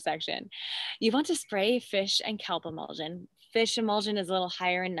intersection. You want to spray fish and kelp emulsion. Fish emulsion is a little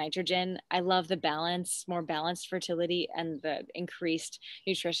higher in nitrogen. I love the balance, more balanced fertility and the increased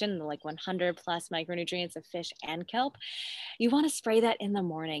nutrition, like 100 plus micronutrients of fish and kelp. You want to spray that in the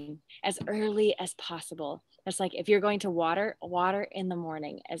morning as early as possible. It's like if you're going to water in the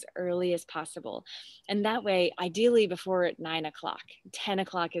morning as early as possible. And that way, ideally before 9 o'clock. 10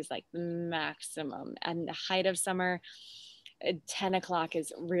 o'clock is like maximum. And the height of summer, 10 o'clock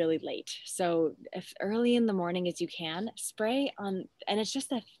is really late. So if early in the morning as you can, spray on, and it's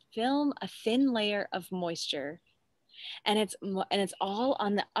just a thin layer of moisture. And it's all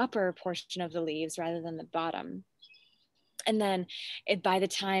on the upper portion of the leaves rather than the bottom. And then by the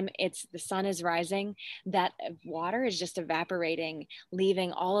time the sun is rising, that water is just evaporating,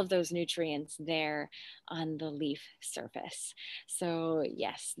 leaving all of those nutrients there on the leaf surface. So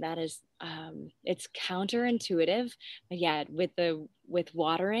yes, that is it's counterintuitive, but yeah, with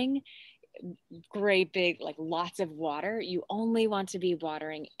watering, great big, like lots of water, you only want to be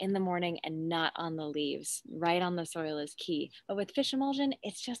watering in the morning and not on the leaves. Right on the soil is key. But with fish emulsion,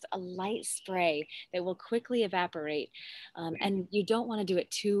 it's just a light spray that will quickly evaporate. And you don't want to do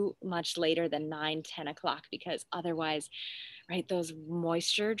it too much later than 9, 10 o'clock, because otherwise, right, those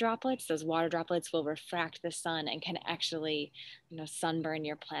moisture droplets, those water droplets will refract the sun and can actually, sunburn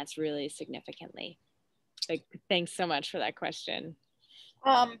your plants really significantly. Like, thanks so much for that question.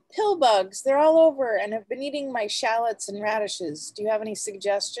 Pill bugs, they're all over and have been eating my shallots and radishes. Do you have any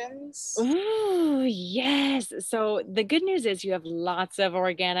suggestions? Ooh, yes. So the good news is you have lots of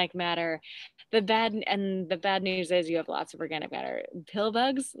organic matter. The bad news is you have lots of organic matter. Pill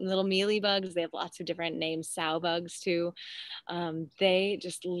bugs, little mealy bugs, they have lots of different names. Sow bugs too. They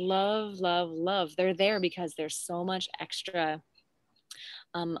just love, love, love. They're there because there's so much extra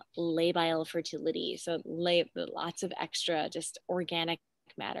labile fertility. So lots of extra just organic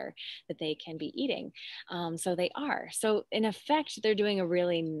matter that they can be eating. So they are. So in effect, they're doing a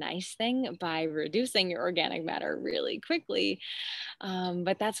really nice thing by reducing your organic matter really quickly.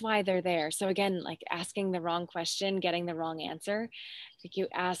 But that's why they're there. So again, like asking the wrong question, getting the wrong answer. Like you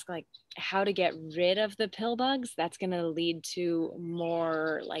ask like how to get rid of the pill bugs, that's going to lead to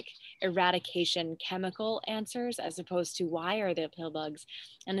more like eradication chemical answers as opposed to why are there pill bugs.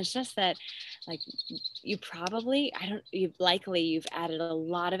 And it's just that like you've added a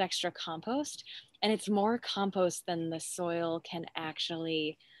lot of extra compost, and it's more compost than the soil can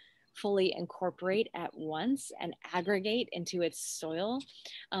actually fully incorporate at once and aggregate into its soil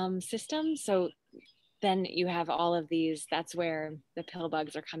system. So then you have all of these, that's where the pill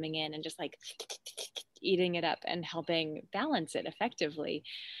bugs are coming in and just like eating it up and helping balance it effectively,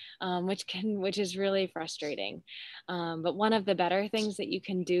 which is really frustrating. But one of the better things that you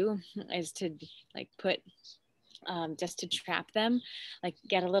can do is to like put just to trap them, like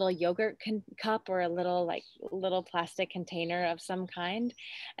get a little yogurt cup or a little plastic container of some kind,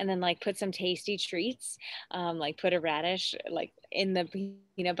 and then like put some tasty treats, like put a radish like in the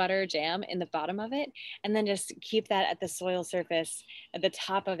peanut butter jam in the bottom of it, and then just keep that at the soil surface, at the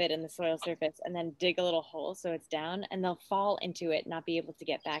top of it in the soil surface, and then dig a little hole so it's down, and they'll fall into it, not be able to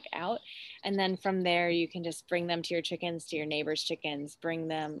get back out. And then from there you can just bring them to your chickens, to your neighbor's chickens, bring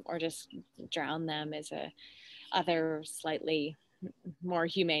them, or just drown them as a other slightly more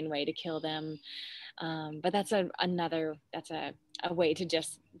humane way to kill them. But that's a way to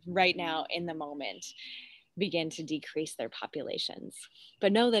just right now in the moment begin to decrease their populations.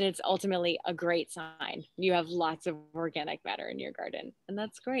 But know that it's ultimately a great sign. You have lots of organic matter in your garden, and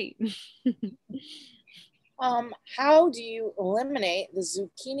that's great. How do you eliminate the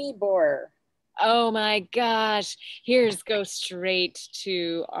zucchini borer? Oh my gosh. Go straight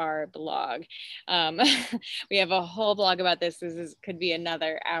to our blog. Um, we have a whole blog about this. Could be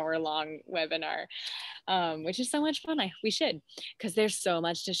another hour-long webinar, which is so much fun. We should, because there's so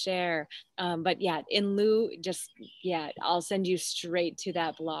much to share. But yeah, in lieu, I'll send you straight to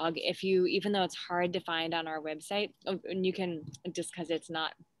that blog. Even though it's hard to find on our website, and you can, just because it's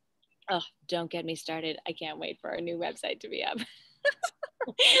not, oh, don't get me started. I can't wait for our new website to be up.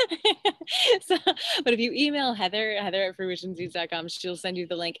 So, but if you email Heather at fruitionseeds.com, she'll send you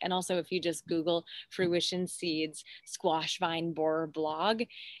the link. And also, if you just Google Fruition Seeds squash vine borer blog,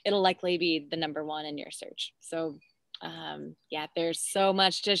 it'll likely be the #1 in your search. So yeah, there's so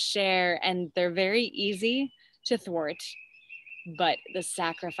much to share, and they're very easy to thwart, but the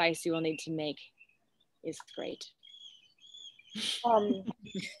sacrifice you will need to make is great.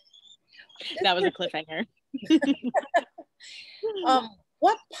 That was a cliffhanger.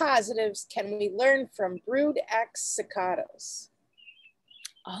 What positives can we learn from Brood X cicadas?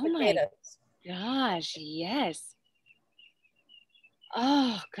 Oh my gosh, yes.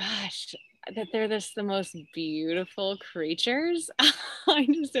 Oh gosh, that they're just the most beautiful creatures. I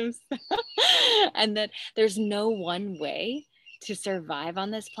just am and that there's no one way to survive on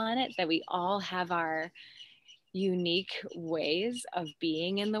this planet, that we all have our unique ways of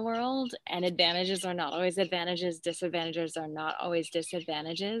being in the world, and advantages are not always advantages, disadvantages are not always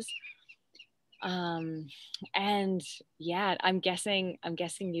disadvantages. And yeah, I'm guessing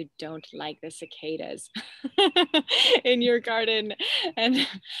you don't like the cicadas in your garden, and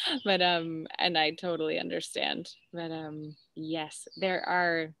I totally understand. But yes, there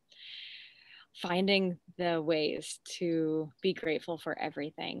are, finding the ways to be grateful for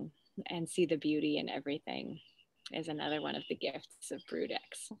everything and see the beauty in everything is another one of the gifts of Brood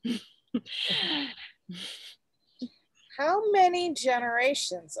X. How many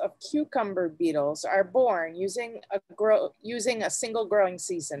generations of cucumber beetles are born using a single growing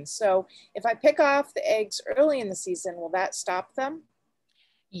season? So if I pick off the eggs early in the season, will that stop them?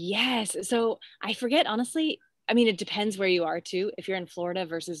 Yes. So I forget, honestly. I mean, it depends where you are too. If you're in Florida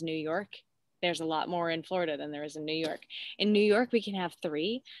versus New York, there's a lot more in Florida than there is in New York. In New York, we can have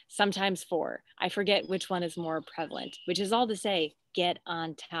 3, sometimes 4. I forget which one is more prevalent, which is all to say, get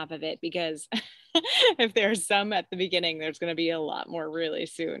on top of it, because if there's some at the beginning, there's going to be a lot more really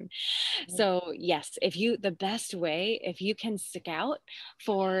soon. So yes, the best way, if you can scout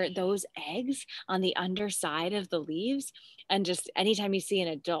for those eggs on the underside of the leaves, and just anytime you see an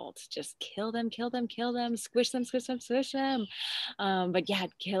adult, just kill them, squish them, squish them. But yeah,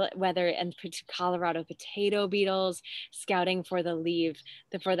 kill it, and Colorado potato beetles, scouting for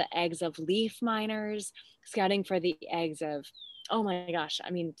for the eggs of leaf miners, scouting for the eggs of, oh my gosh, I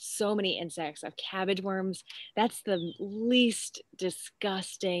mean, so many insects, of cabbage worms. That's the least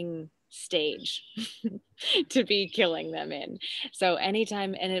disgusting stage to be killing them in. So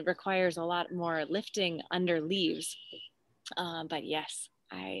anytime, and it requires a lot more lifting under leaves. But yes,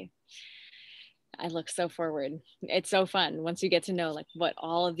 I look so forward. It's so fun once you get to know like what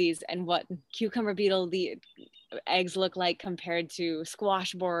all of these, and what cucumber beetle the eggs look like compared to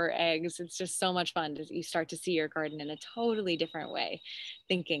squash borer eggs. It's just so much fun. You start to see your garden in a totally different way,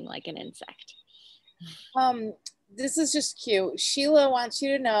 thinking like an insect. This is just cute. Sheila wants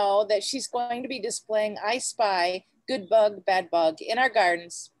you to know that she's going to be displaying I Spy, Good Bug, Bad Bug in our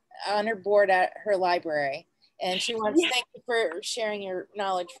gardens on her board at her library. And she wants to thank you for sharing your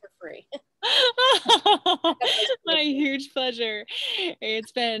knowledge for free. My huge pleasure.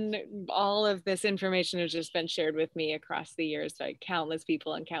 It's been, all of this information has just been shared with me across the years by countless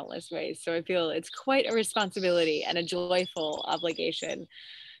people in countless ways. So I feel it's quite a responsibility and a joyful obligation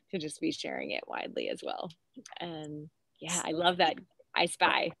to just be sharing it widely as well. And yeah, I love that. I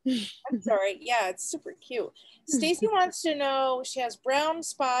Spy. I'm sorry. Yeah, it's super cute. Stacy wants to know, she has brown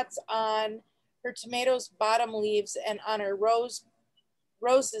spots on her tomatoes' bottom leaves and on her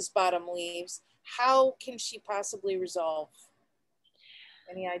rose's bottom leaves. How can she possibly resolve?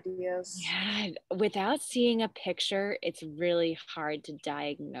 Any ideas? Yeah, without seeing a picture, it's really hard to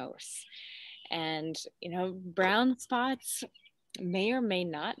diagnose. And, brown spots may or may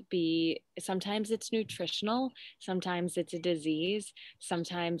not be, sometimes it's nutritional, sometimes it's a disease,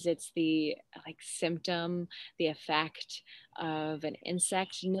 sometimes it's the symptom, the effect of an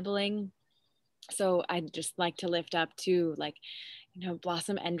insect nibbling. So I'd just like to lift up to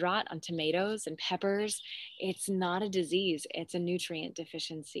blossom end rot on tomatoes and peppers. It's not a disease, it's a nutrient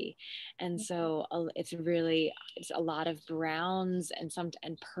deficiency. And so it's a lot of browns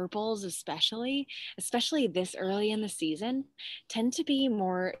and purples, especially this early in the season, tend to be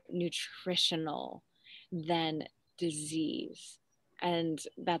more nutritional than disease. And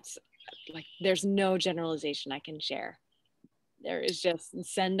that's like, there's no generalization I can share. There is just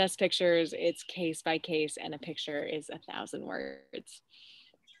send us pictures. It's case by case, and a picture is 1,000 words.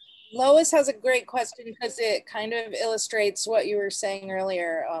 Lois has a great question because it kind of illustrates what you were saying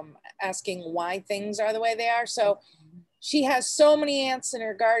earlier, asking why things are the way they are. So she has so many ants in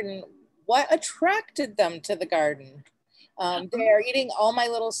her garden. What attracted them to the garden? They're eating all my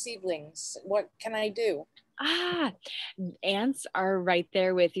little seedlings. What can I do? Ants are right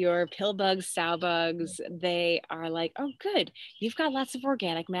there with your pill bugs, sow bugs. They are like, oh, good, you've got lots of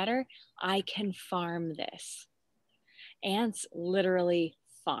organic matter. I can farm this. Ants literally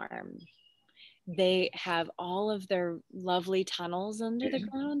farm. They have all of their lovely tunnels under the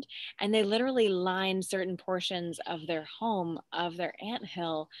ground, and they literally line certain portions of their home, of their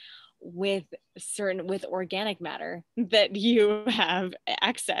anthill, with organic matter that you have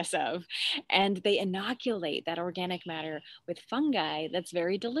excess of, and they inoculate that organic matter with fungi that's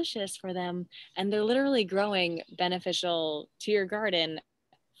very delicious for them, and they're literally growing beneficial to your garden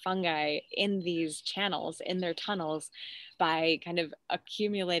fungi in these channels, in their tunnels, by kind of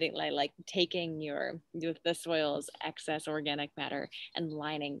accumulating, like taking the soil's excess organic matter and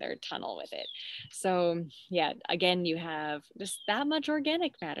lining their tunnel with it. So yeah, again, you have just that much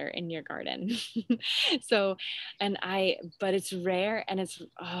organic matter in your garden. So, but it's rare, and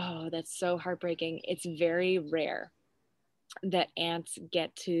that's so heartbreaking. It's very rare that ants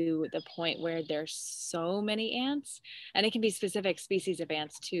get to the point where there's so many ants, and it can be specific species of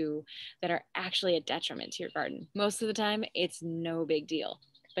ants too, that are actually a detriment to your garden. Most of the time it's no big deal,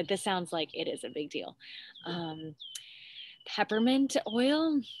 but this sounds like it is a big deal. Peppermint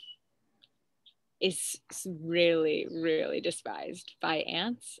oil is really, really despised by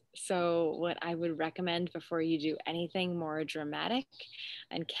ants. So what I would recommend before you do anything more dramatic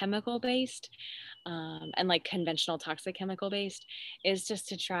and chemical based, and like conventional toxic chemical based, is just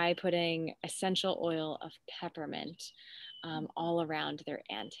to try putting essential oil of peppermint all around their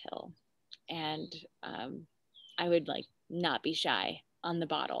anthill. And I would like not be shy on the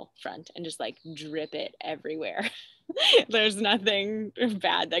bottle front and just like drip it everywhere. There's nothing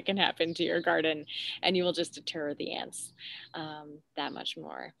bad that can happen to your garden, and you will just deter the ants that much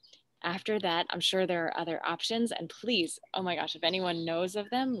more. After that, I'm sure there are other options, and please, oh my gosh, if anyone knows of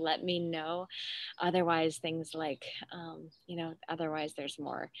them, let me know. Otherwise, things like, otherwise there's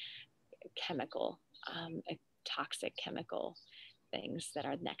more chemical, toxic chemical things that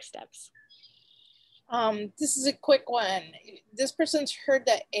are next steps. This is a quick one. This person's heard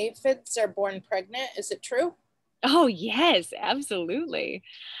that aphids are born pregnant. Is it true? Oh, yes, absolutely.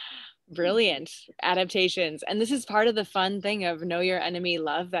 Brilliant adaptations. And this is part of the fun thing of know your enemy,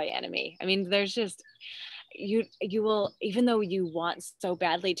 love thy enemy. I mean, there's just, you will, even though you want so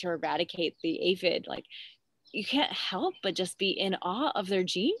badly to eradicate the aphid, like, you can't help but just be in awe of their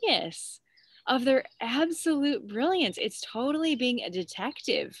genius, of their absolute brilliance. It's totally being a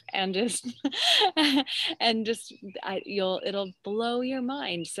detective, and just it'll blow your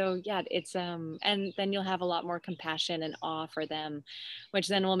mind. So yeah, it's and then you'll have a lot more compassion and awe for them, which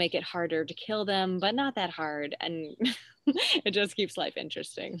then will make it harder to kill them, but not that hard, and it just keeps life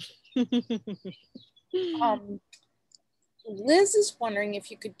interesting. Liz is wondering if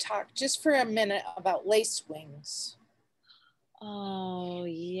you could talk just for a minute about lace wings. Oh,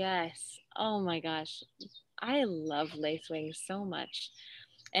 yes. Oh my gosh. I love lacewings so much.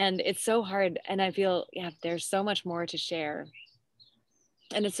 And it's so hard. And I feel, yeah, there's so much more to share.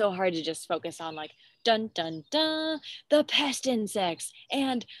 And it's so hard to just focus on, like, dun, dun, dun, the pest insects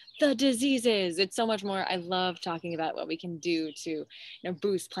and the diseases. It's so much more. I love talking about what we can do to,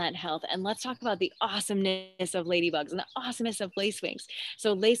 boost plant health. And let's talk about the awesomeness of ladybugs and the awesomeness of lacewings.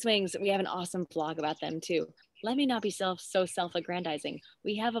 So lacewings, we have an awesome blog about them too. Let me not be so self-aggrandizing.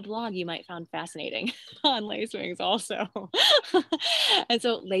 We have a blog you might find fascinating on lacewings also. And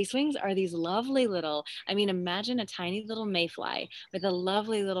so lacewings are these lovely little, imagine a tiny little mayfly with a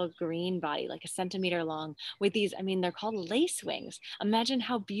lovely little green body, like a centimeter long, with these, they're called lacewings. Imagine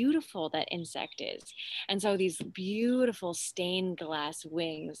how beautiful that insect is. And so these beautiful stained glass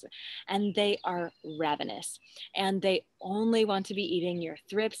wings, and they are ravenous, and they only want to be eating your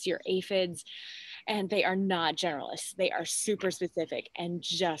thrips, your aphids, and they are not generalists. They are super specific and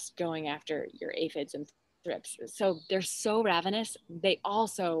just going after your aphids and thrips. So they're so ravenous. They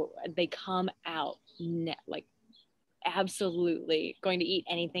come out like absolutely going to eat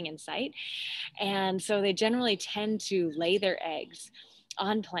anything in sight. And so they generally tend to lay their eggs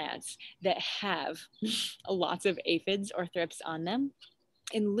on plants that have lots of aphids or thrips on them.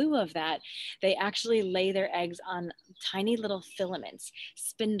 in lieu of that, they actually lay their eggs on tiny little filaments,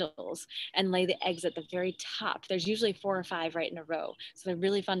 spindles, and lay the eggs at the very top. There's usually 4 or 5 right in a row. So they're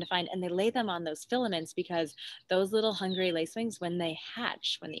really fun to find. And they lay them on those filaments because those little hungry lacewings, when they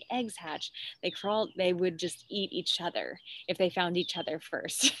hatch, when the eggs hatch, they would just eat each other if they found each other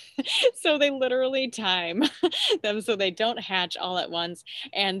first. So they literally time them so they don't hatch all at once,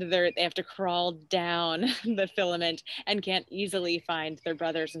 and they have to crawl down the filament and can't easily find their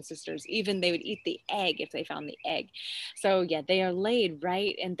brothers and sisters. Even they would eat the egg if they found the egg. So yeah, they are laid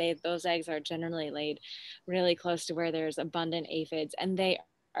right, and those eggs are generally laid really close to where there's abundant aphids, and they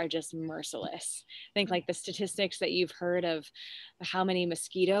are just merciless. I think like the statistics that you've heard of how many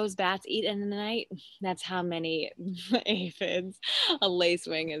mosquitoes bats eat in the night, that's how many aphids a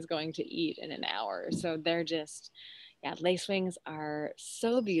lacewing is going to eat in an hour. So they're just, yeah, lacewings are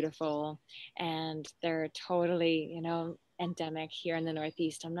so beautiful, and they're totally, endemic here in the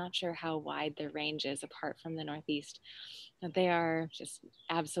Northeast. I'm not sure how wide their range is apart from the Northeast. But they are just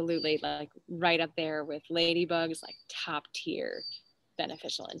absolutely like right up there with ladybugs, like top tier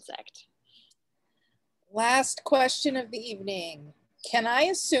beneficial insect. Last question of the evening. Can I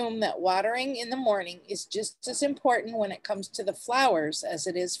assume that watering in the morning is just as important when it comes to the flowers as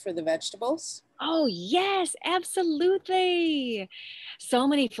it is for the vegetables? Oh, yes, absolutely. So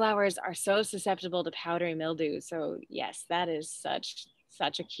many flowers are so susceptible to powdery mildew. So yes, that is such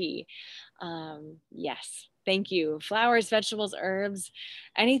a key. Yes, thank you. Flowers, vegetables, herbs,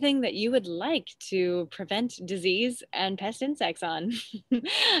 anything that you would like to prevent disease and pest insects on.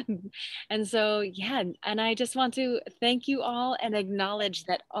 And so, yeah, and I just want to thank you all and acknowledge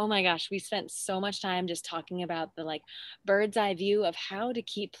that, oh my gosh, we spent so much time just talking about the like bird's eye view of how to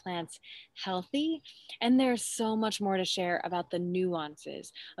keep plants healthy. And there's so much more to share about the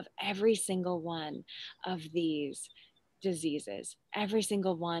nuances of every single one of these diseases, every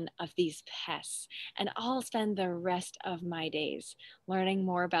single one of these pests. And I'll spend the rest of my days learning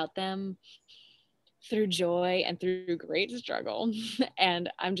more about them through joy and through great struggle.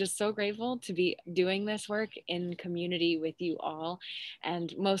 And I'm just so grateful to be doing this work in community with you all.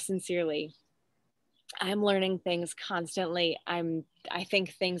 And most sincerely, I'm learning things constantly. I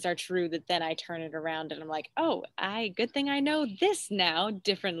think things are true, that then I turn it around and I'm like, oh, good thing I know this now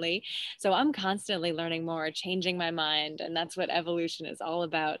differently. So I'm constantly learning more, changing my mind, and that's what evolution is all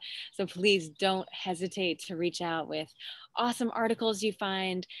about. So please don't hesitate to reach out with awesome articles you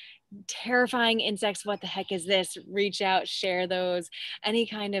find, terrifying insects, what the heck is this, reach out, share those, any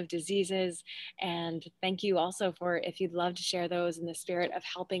kind of diseases. And thank you also for, if you'd love to share those in the spirit of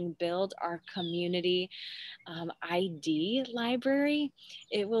helping build our community ID library,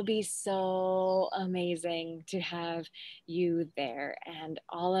 it will be so amazing to have you there, and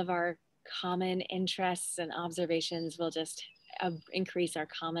all of our common interests and observations will just increase our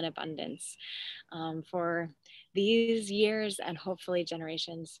common abundance for these years and hopefully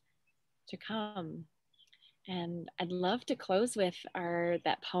generations to come. And I'd love to close with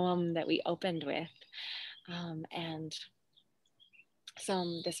that poem that we opened with, and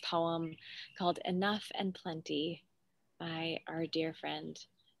this poem called Enough and Plenty by our dear friend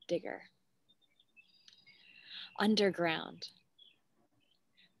Digger. Underground,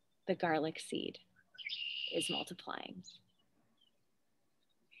 the garlic seed is multiplying.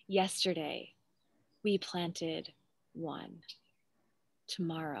 Yesterday, we planted one.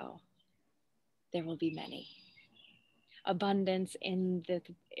 Tomorrow, there will be many. Abundance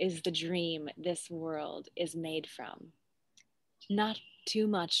is the dream this world is made from. Not too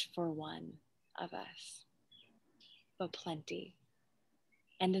much for one of us, but plenty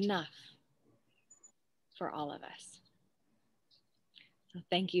and enough for all of us. So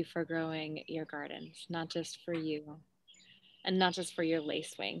thank you for growing your gardens, not just for you and not just for your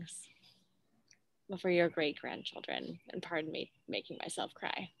lacewings, but for your great-grandchildren. And pardon me making myself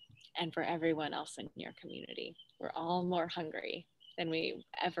cry. And for everyone else in your community. We're all more hungry than we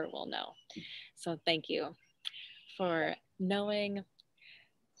ever will know. So thank you for knowing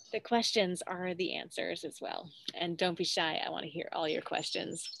the questions are the answers as well. And don't be shy. I want to hear all your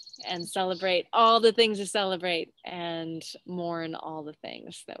questions, and celebrate all the things to celebrate, and mourn all the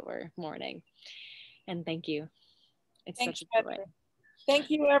things that we're mourning. And thank you. It's Thanks, such a joy. Petra.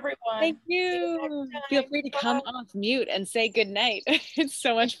 Thank you, everyone. Thank you. Feel free to come off mute and say good night. It's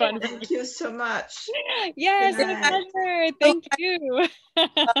so much fun. Thank you so much. Yes, my pleasure. Thank you.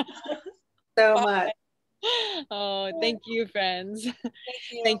 So much. Oh, thank you, friends. Thank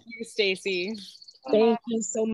you. Thank you, Stacy. Thank you so much.